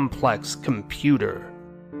complex computer.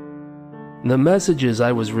 The messages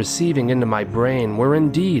I was receiving into my brain were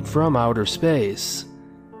indeed from outer space,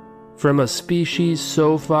 from a species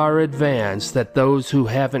so far advanced that those who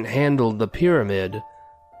haven't handled the pyramid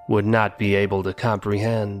would not be able to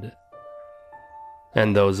comprehend.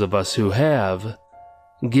 And those of us who have,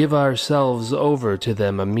 give ourselves over to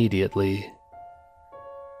them immediately.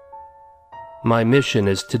 My mission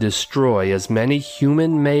is to destroy as many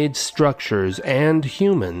human-made structures and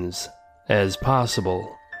humans as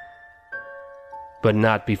possible, but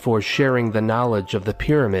not before sharing the knowledge of the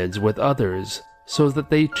pyramids with others so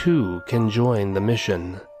that they too can join the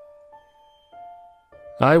mission.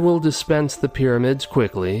 I will dispense the pyramids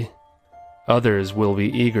quickly. Others will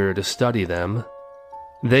be eager to study them.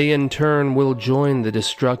 They in turn will join the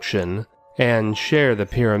destruction and share the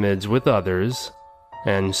pyramids with others,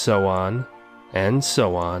 and so on, and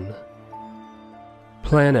so on.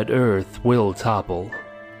 Planet Earth will topple.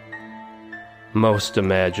 Most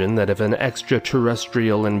imagine that if an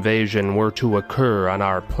extraterrestrial invasion were to occur on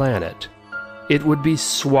our planet, it would be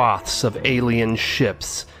swaths of alien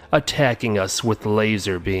ships attacking us with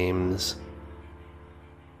laser beams.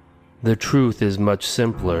 The truth is much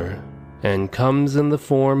simpler and comes in the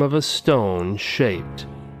form of a stone shaped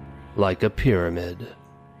like a pyramid.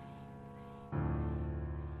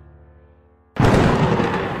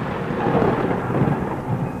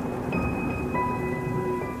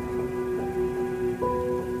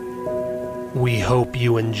 We hope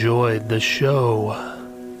you enjoyed the show.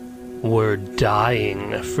 We're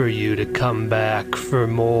dying for you to come back for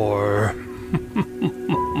more.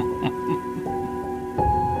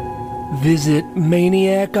 Visit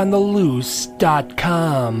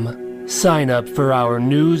maniacontheloose.com. Sign up for our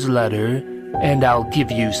newsletter, and I'll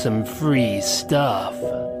give you some free stuff.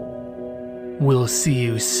 We'll see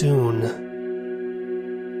you soon.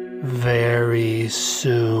 Very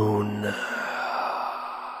soon.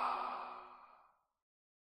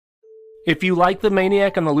 If you like the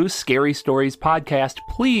Maniac on the Loose Scary Stories podcast,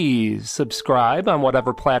 please subscribe on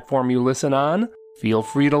whatever platform you listen on. Feel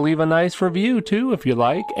free to leave a nice review, too, if you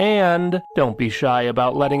like, and don't be shy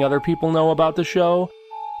about letting other people know about the show.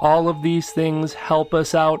 All of these things help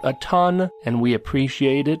us out a ton, and we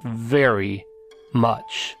appreciate it very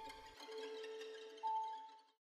much.